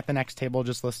you're sitting at the next table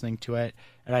just listening to it,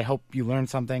 and I hope you learn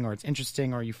something or it's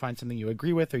interesting or you find something you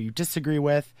agree with or you disagree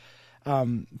with.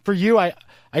 For you, I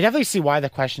definitely see why the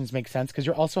questions make sense because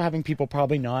you're also having people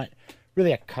probably not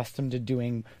really accustomed to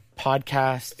doing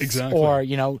podcasts. Exactly.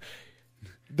 Or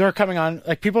they're coming on,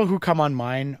 people who come on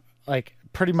mine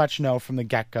pretty much know from the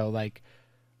get-go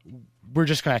we're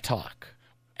just gonna talk.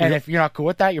 And if you're not cool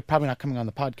with that, you're probably not coming on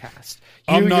the podcast.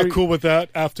 I'm not cool with that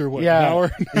after an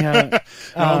hour? Yeah.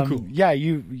 I'm cool. Yeah,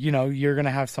 you're going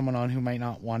to have someone on who might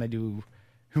not want to do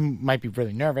who might be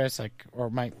really nervous, like, or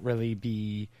might really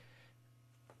be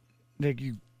like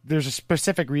there's a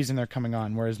specific reason they're coming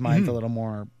on, whereas mine's a little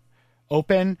more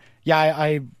open. Yeah,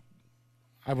 I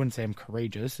wouldn't say I'm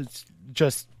courageous. It's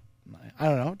just, I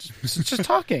don't know, it's just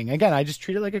talking. Again, I just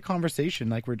treat it like a conversation.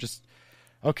 Like we're just,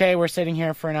 okay, we're sitting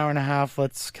here for an hour and a half.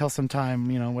 Let's kill some time.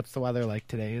 You know, what's the weather like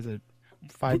today? Is it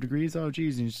 5 degrees? Oh,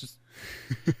 geez. And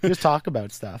you just talk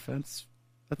about stuff.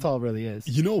 That's all it really is.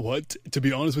 You know what? To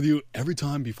be honest with you, every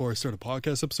time before I start a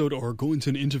podcast episode or go into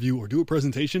an interview or do a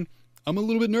presentation, I'm a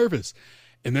little bit nervous.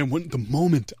 And then the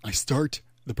moment I start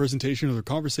the presentation or the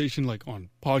conversation, like on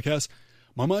podcasts,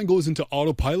 my mind goes into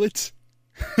autopilot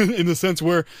in the sense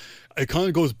where it kind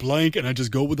of goes blank and I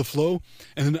just go with the flow.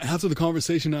 And then after the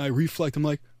conversation, I reflect. I'm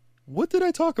like, what did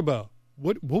I talk about?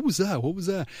 What was that? What was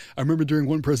that? I remember during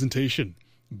one presentation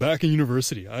back in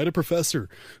university, I had a professor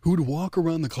who would walk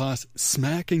around the class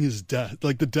smacking his desk,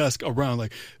 like the desk around,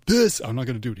 like this. I'm not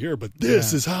going to do it here, but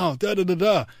this is how,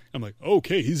 da-da-da-da. I'm like,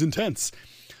 okay, he's intense.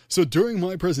 So during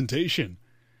my presentation,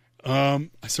 I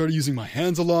started using my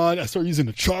hands a lot. I started using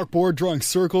the chalkboard, drawing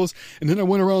circles. And then I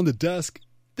went around the desk.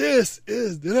 This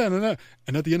is da-da-da-da.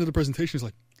 And at the end of the presentation, he's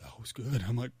like, that was good.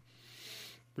 I'm like,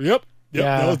 yep,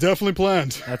 that was definitely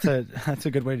planned. That's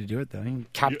a good way to do it, though. You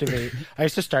captivate. I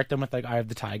used to start them with like Eye of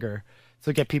the Tiger,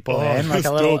 so get people in like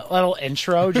a little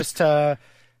intro, just to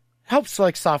helps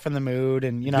like soften the mood,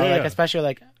 and you know, like especially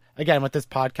like again with this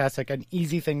podcast, like an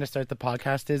easy thing to start the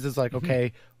podcast is like,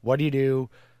 okay, what do you do?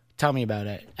 Tell me about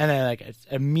it, and then like it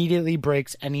immediately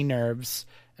breaks any nerves,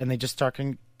 and they just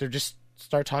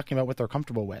start talking about what they're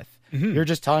comfortable with. You're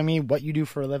just telling me what you do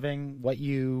for a living, what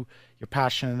you're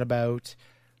passionate about.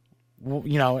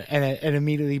 You know, and it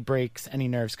immediately breaks any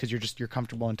nerves because you're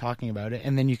comfortable in talking about it,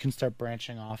 and then you can start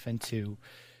branching off into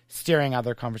steering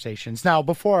other conversations. Now,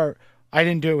 before I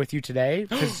didn't do it with you today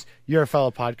because you're a fellow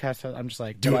podcaster. I'm just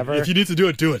like, whatever. If you need to do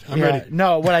it, do it. I'm ready.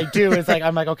 No, what I do is like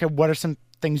I'm like, okay, what are some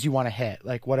things you want to hit?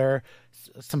 Like, what are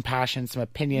some passions, some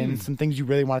opinions, some things you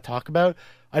really want to talk about?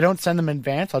 I don't send them in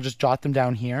advance. I'll just jot them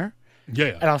down here.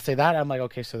 Yeah. And I'll say that. I'm like,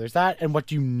 okay, so there's that. And what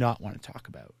do you not want to talk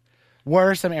about? What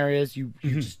are some areas you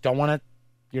just don't want to,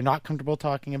 you're not comfortable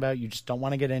talking about, you just don't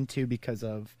want to get into because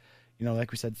of, you know,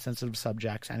 like we said, sensitive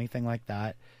subjects, anything like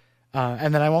that.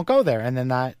 And then I won't go there. And then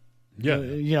that,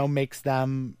 you know, makes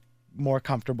them more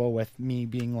comfortable with me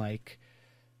being like,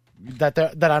 that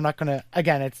I'm not going to,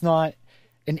 again, it's not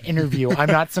an interview. I'm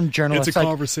not some journalist it's a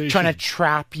conversation. Trying to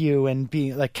trap you and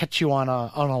be like, catch you on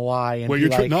a lie. And wait,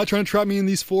 you're like, not trying to trap me in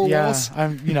these four walls?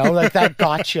 I'm, you know, like that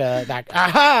gotcha. That,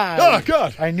 aha! Oh,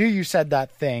 God. I knew you said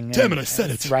that thing. Damn it, I said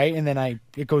it. Right? And then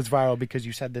it goes viral because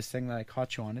you said this thing that I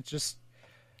caught you on. It's just,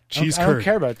 I don't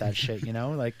care about that shit, you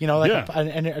know? Like,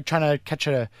 and trying to catch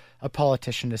a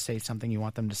politician to say something you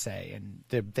want them to say, and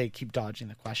they keep dodging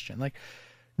the question. Like,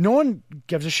 no one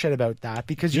gives a shit about that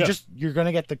because you're going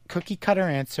to get the cookie cutter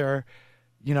answer.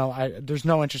 You know, there's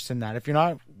no interest in that. If you're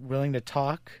not willing to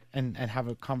talk and have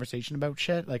a conversation about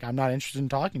shit, like I'm not interested in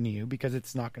talking to you because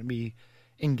it's not going to be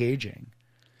engaging.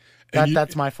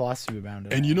 That's my philosophy around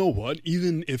it. And you know what?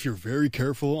 Even if you're very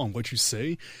careful on what you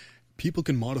say, people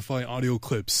can modify audio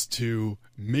clips to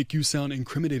make you sound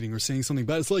incriminating or saying something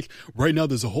bad. It's like right now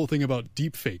there's a whole thing about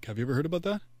deep fake. Have you ever heard about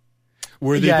that?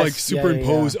 Where they like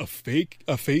superimpose a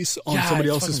face on somebody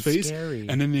else's face, scary.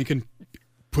 And then they can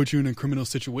put you in a criminal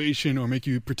situation or make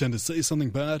you pretend to say something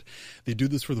bad. They do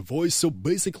this for the voice. So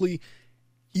basically,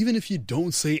 even if you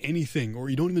don't say anything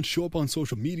or you don't even show up on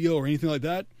social media or anything like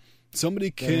that,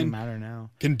 somebody can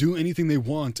do anything they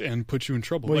want and put you in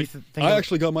trouble. Like, I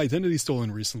actually got my identity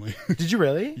stolen recently. Did you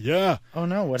really? Yeah. Oh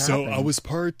no, what happened? So I was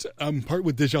I'm part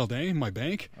with Desjardins, my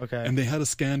bank. Okay. And they had a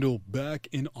scandal back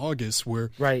in August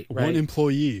where one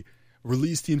employee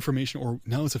released the information, or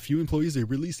now it's a few employees, they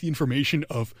released the information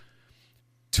of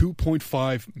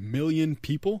 2.5 million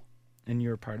people. And you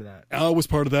were part of that. I was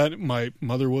part of that. My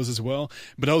mother was as well.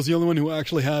 But I was the only one who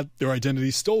actually had their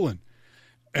identity stolen.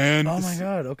 And oh my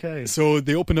God, okay. So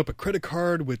they opened up a credit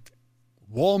card with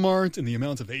Walmart in the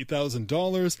amount of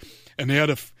 $8,000, and they had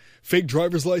a fake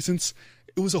driver's license.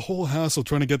 It was a whole hassle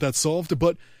trying to get that solved,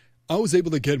 but I was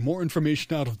able to get more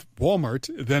information out of Walmart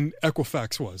than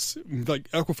Equifax was. Like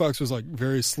Equifax was like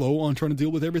very slow on trying to deal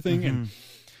with everything, and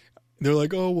they're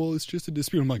like, oh, well, it's just a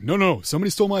dispute. I'm like, no,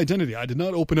 somebody stole my identity. I did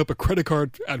not open up a credit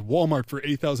card at Walmart for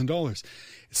 $8,000.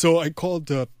 So I called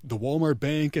the Walmart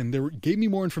bank, and they gave me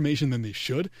more information than they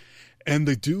should. And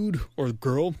the dude or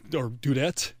girl or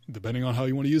dudette, depending on how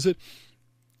you want to use it,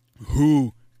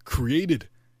 who created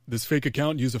this fake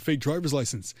account used a fake driver's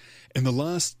license. And the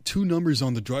last two numbers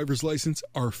on the driver's license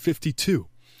are 52.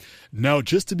 Now,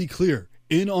 just to be clear,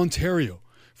 in Ontario,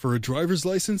 For a driver's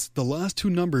license, the last 2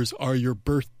 numbers are your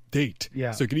birth date. Yeah.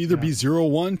 So it can either be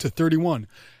 01 to 31.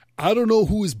 I don't know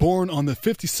who was born on the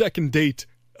 52nd date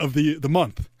of the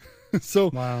month.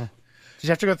 So Wow. Did you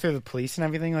have to go through the police and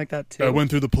everything like that too? I went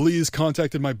through the police,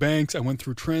 contacted my banks. I went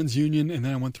through TransUnion, and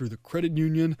then I went through the credit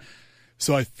union.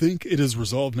 So I think it is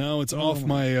resolved now. It's off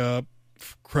my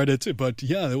credit. But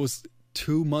yeah, it was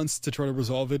 2 months to try to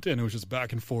resolve it, and it was just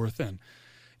back and forth. And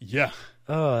yeah.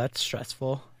 Oh, that's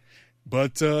stressful.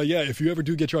 But yeah, if you ever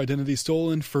do get your identity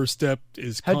stolen, first step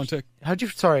is contact. How'd you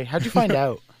find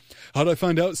out? How did I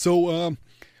find out? So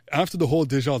after the whole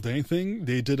Desjardins thing,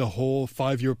 they did a whole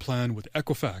 5-year plan with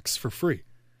Equifax for free.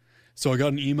 So I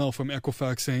got an email from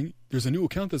Equifax saying, there's a new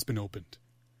account that's been opened.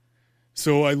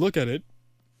 So I look at it,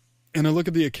 and I look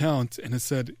at the account, and it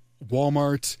said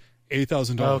Walmart,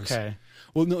 $8,000. Okay.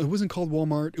 Well, no, it wasn't called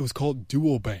Walmart. It was called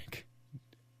Dual Bank,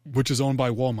 which is owned by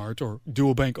Walmart, or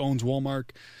Dual Bank owns Walmart.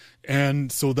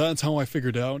 And so that's how I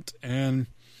figured out. And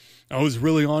I was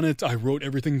really on it. I wrote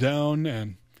everything down,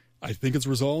 and I think it's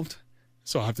resolved.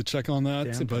 So I'll have to check on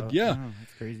that. Damn, but bro. yeah, Wow,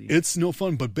 that's crazy. it's no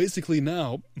fun. But basically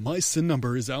now my SIN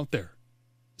number is out there.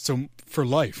 So for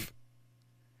life.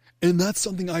 And that's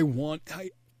something I want.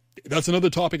 That's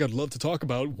another topic I'd love to talk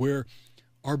about, where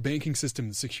our banking system,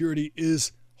 the security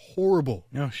is horrible.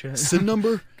 No shit. SIN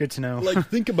number. Good to know. Like,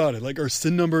 think about it. Like, our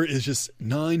SIN number is just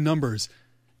 9 numbers.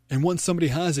 And once somebody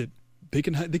has it, they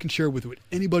can share it with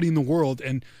anybody in the world,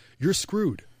 and you're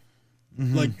screwed.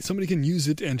 Mm-hmm. Like, somebody can use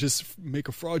it and just make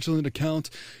a fraudulent account,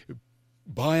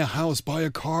 buy a house, buy a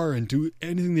car, and do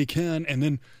anything they can, and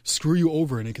then screw you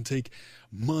over. And it can take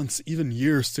months, even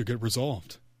years to get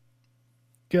resolved.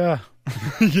 Yeah.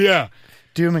 Yeah.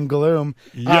 Doom and gloom.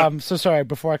 Yeah. So sorry,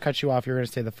 before I cut you off, you're going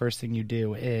to say the first thing you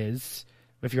do is,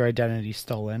 if your identity's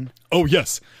stolen. Oh,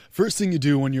 yes. First thing you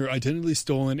do when your identity is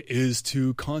stolen is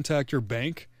to contact your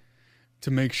bank to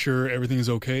make sure everything is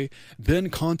okay. Then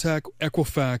contact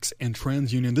Equifax and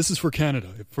TransUnion. This is for Canada.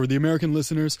 For the American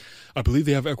listeners, I believe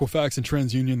they have Equifax and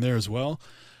TransUnion there as well.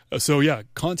 So yeah,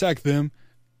 contact them.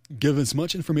 Give as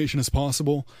much information as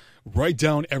possible. Write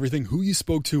down everything, who you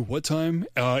spoke to, what time,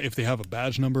 if they have a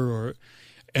badge number,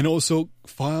 and also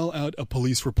file out a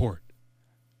police report.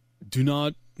 Do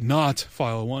not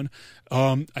file one.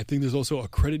 I think there's also a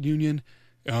credit union.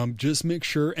 Just make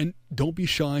sure, and don't be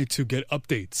shy to get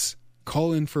updates.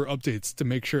 Call in for updates to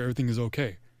make sure everything is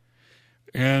okay.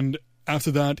 And after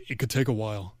that, it could take a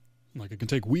while. Like, it can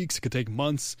take weeks, it could take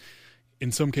months.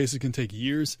 In some cases, it can take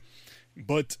years.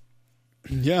 But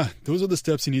yeah, those are the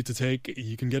steps you need to take.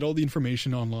 You can get all the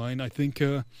information online. I think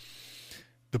the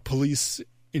police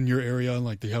in your area,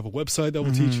 like, they have a website that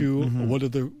will teach you what are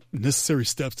the necessary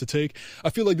steps to take. I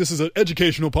feel like this is an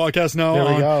educational podcast now There we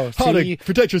on go. how See, to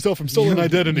protect yourself from stolen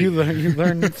identity. You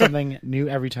learn something new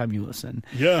every time you listen.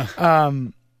 Yeah.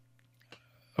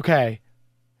 Okay.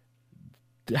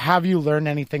 Have you learned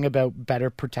anything about better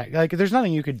protect? Like, there's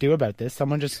nothing you could do about this.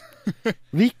 Someone just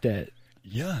leaked it.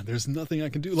 Yeah, there's nothing I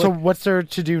can do. So Like, what's there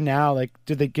to do now? Like,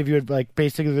 do they give you, like,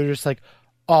 basically they're just like,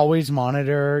 always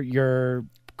monitor your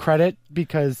credit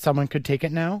because someone could take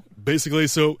it now? basically,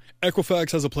 so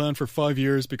Equifax has a plan for 5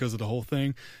 years because of the whole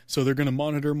thing. So they're going to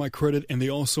monitor my credit, and they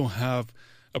also have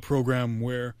a program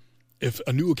where if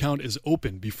a new account is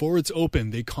open, before it's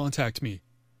open, they contact me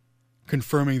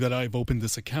confirming that I've opened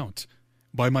this account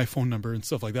by my phone number and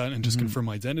stuff like that, and just confirm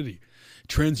my identity.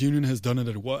 TransUnion has done it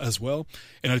as well.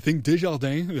 And I think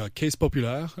Desjardins, Caisse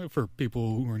Populaire for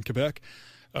people who are in Quebec,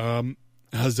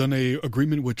 has done a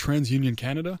agreement with TransUnion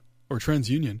Canada or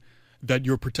TransUnion that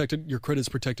you're protected, your credit is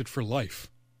protected for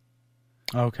life.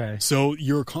 Okay. So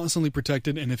you're constantly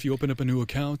protected, and if you open up a new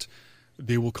account,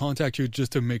 they will contact you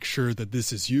just to make sure that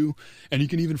this is you, and you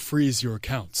can even freeze your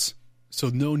accounts. So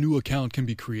no new account can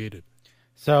be created.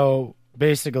 So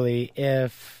basically,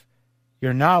 if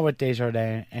you're not with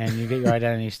Desjardins and you get your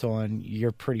identity stolen,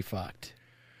 you're pretty fucked.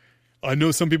 I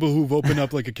know some people who've opened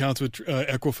up like accounts with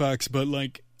Equifax, but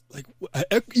like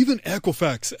even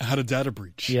Equifax had a data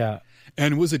breach. Yeah.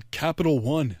 And was it Capital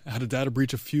One had a data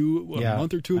breach a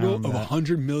month or two ago of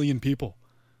 100 million people.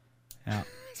 Yeah.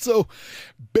 So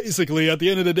basically, at the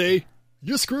end of the day,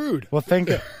 you're screwed. Well, think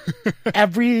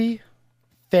everything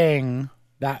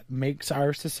that makes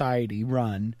our society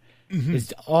run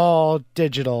is all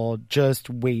digital, just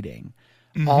waiting.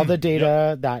 All the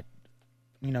data that,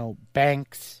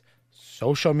 banks,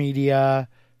 social media,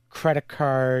 credit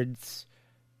cards,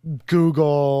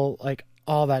 Google, like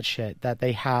all that shit that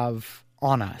they have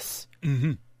on us.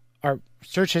 Our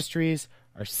search histories,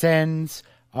 our sins,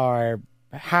 our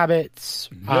habits,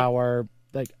 our,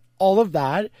 like, all of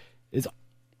that is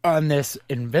on this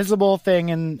invisible thing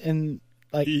in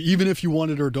like even if you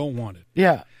want it or don't want it.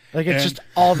 yeah, like it's And- just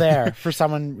all there for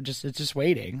someone. It's just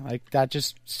waiting. Like that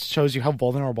just shows you how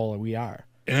vulnerable we are.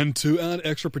 And to add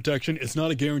extra protection, it's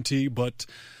not a guarantee, but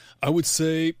I would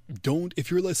say don't, if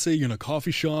you're, let's say you're in a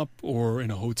coffee shop or in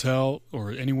a hotel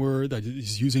or anywhere that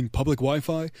is using public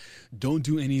Wi-Fi, don't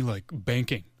do any like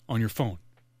banking on your phone.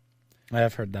 I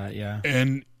have heard that. Yeah.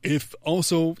 And if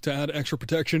also to add extra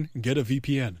protection, get a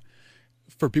VPN.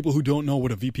 For people who don't know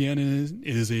what a VPN is,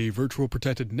 it is a virtual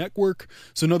protected network.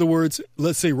 So in other words,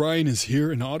 let's say Ryan is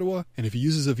here in Ottawa, and if he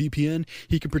uses a VPN,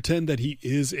 he can pretend that he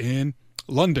is in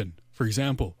London, for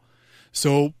example.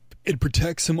 So it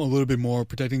protects him a little bit more,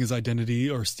 protecting his identity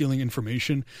or stealing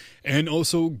information, and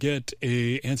also get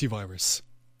a antivirus.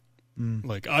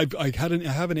 Like I have an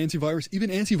antivirus. Even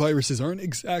antiviruses aren't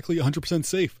exactly 100%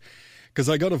 safe, because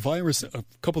I got a virus a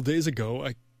couple days ago.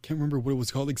 I can't remember what it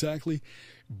was called exactly,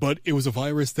 but it was a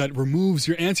virus that removes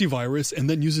your antivirus and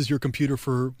then uses your computer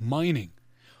for mining.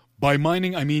 By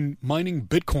mining, I mean mining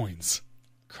bitcoins.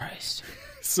 Christ.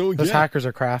 So Those yeah. hackers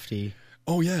are crafty.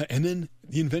 Oh yeah, and then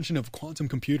the invention of quantum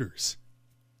computers.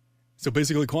 So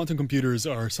basically, quantum computers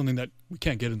are something that we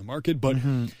can't get in the market, but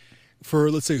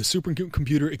for, let's say, a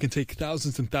supercomputer, it can take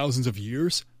thousands and thousands of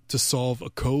years to solve a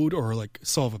code or like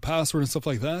solve a password and stuff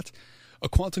like that. A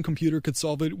quantum computer could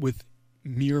solve it with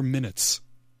mere minutes.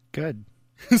 Good.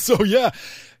 So yeah,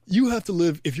 you have to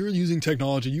live, if you're using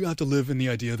technology, you have to live in the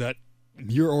idea that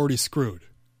you're already screwed.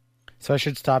 So I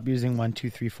should stop using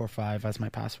 12345 as my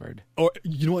password. Or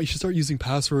you know what, you should start using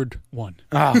password 1.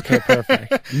 Oh, okay,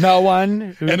 perfect. No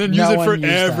one. And then use it for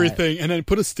everything. And then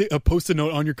put a post-it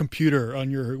note on your computer, on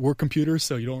your work computer,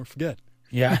 so you don't forget.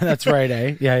 Yeah, that's right,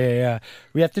 eh? Yeah.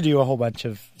 We have to do a whole bunch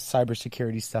of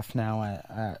cybersecurity stuff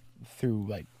now through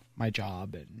like my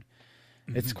job, and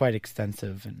it's quite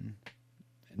extensive, and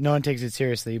no one takes it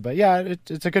seriously. But yeah,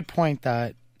 it's a good point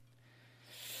that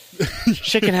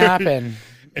shit can happen,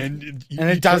 And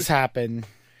it does happen.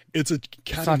 It's a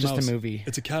cat It's not and just mouse. a movie.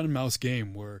 It's a cat and mouse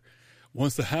game where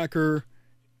once the hacker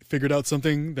figured out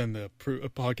something, then the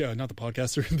podcast, not the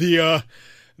podcaster,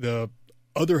 the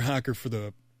other hacker for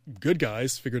the good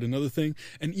guys figured another thing,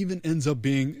 and even ends up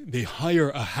being they hire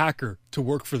a hacker to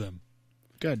work for them.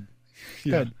 Good.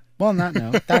 Yeah. Good. Well, on that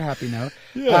note, that happy note,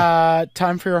 Yeah.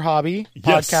 Time for Your Hobby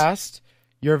Yes. podcast.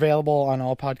 You're available on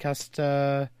all podcast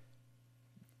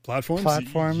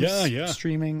platforms. Yeah.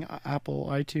 Streaming, Apple,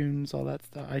 iTunes, all that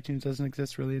stuff. iTunes doesn't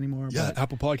exist really anymore. Yeah, But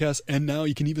Apple Podcasts, and now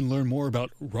you can even learn more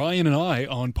about Ryan and I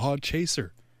on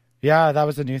Podchaser. yeah, that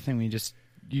was a new thing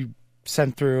you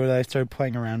sent through that I started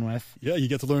playing around with. Yeah, you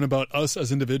get to learn about us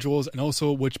as individuals and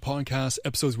also which podcast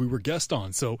episodes we were guest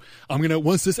on. So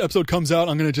once this episode comes out,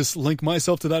 I'm gonna just link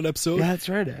myself to that episode. Yeah, that's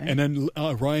right, eh? And then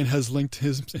Ryan has linked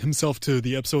himself to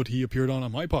the episode he appeared on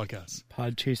my podcast.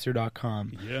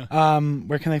 Podchaser.com. Yeah.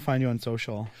 Where can they find you on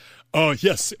social? Oh,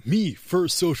 yes. Me for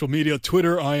social media.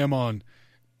 Twitter, I am on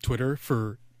Twitter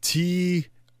for TYFH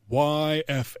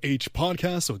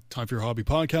podcast. So Time for Your Hobby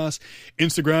podcast.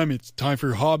 Instagram, it's Time for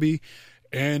Your Hobby.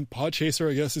 And Podchaser,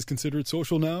 I guess, is considered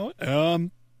social now.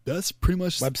 That's pretty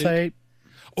much Website? it.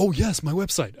 Oh, yes, my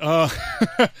website.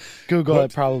 Google What?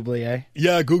 it probably, eh?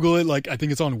 Yeah, Google it. Like, I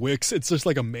think it's on Wix. It's just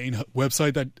like a main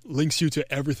website that links you to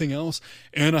everything else.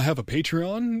 And I have a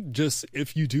Patreon, just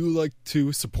if you do like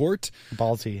to support.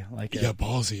 Ballsy, like it. Yeah,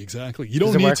 ballsy, exactly. You Does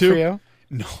don't it need work to. for you?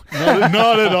 No,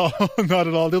 not at all. Not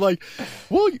at all. They're like,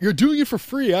 well, you're doing it for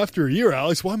free after a year,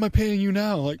 Alex. Why am I paying you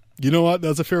now? Like, you know what?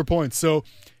 That's a fair point. So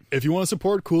if you want to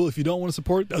support, cool. If you don't want to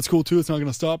support, that's cool too. It's not going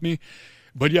to stop me.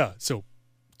 But yeah, so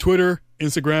Twitter,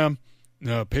 Instagram,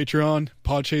 Patreon,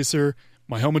 Podchaser,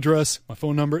 my home address, my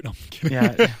phone number. No, I'm kidding.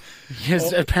 Yeah.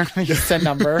 Apparently his SIN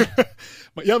number.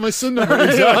 My SIN number,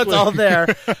 exactly. It's all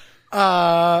there.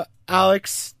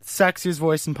 Alex, sexiest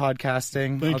voice in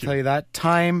podcasting. Thank I'll you. tell you that.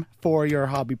 Time for Your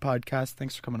Hobby podcast.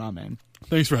 Thanks for coming on, man.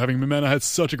 Thanks for having me, man. I had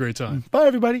such a great time. Bye,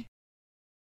 everybody.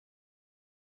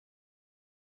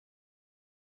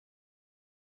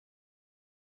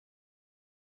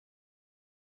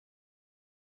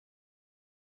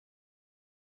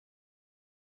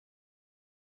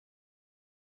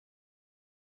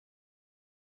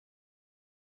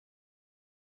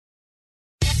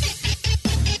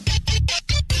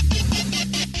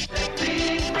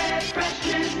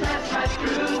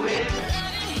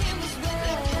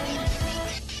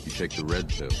 You take the red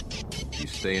pill, you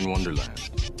stay in Wonderland,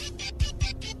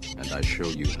 and I show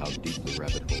you how deep the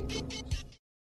rabbit hole goes.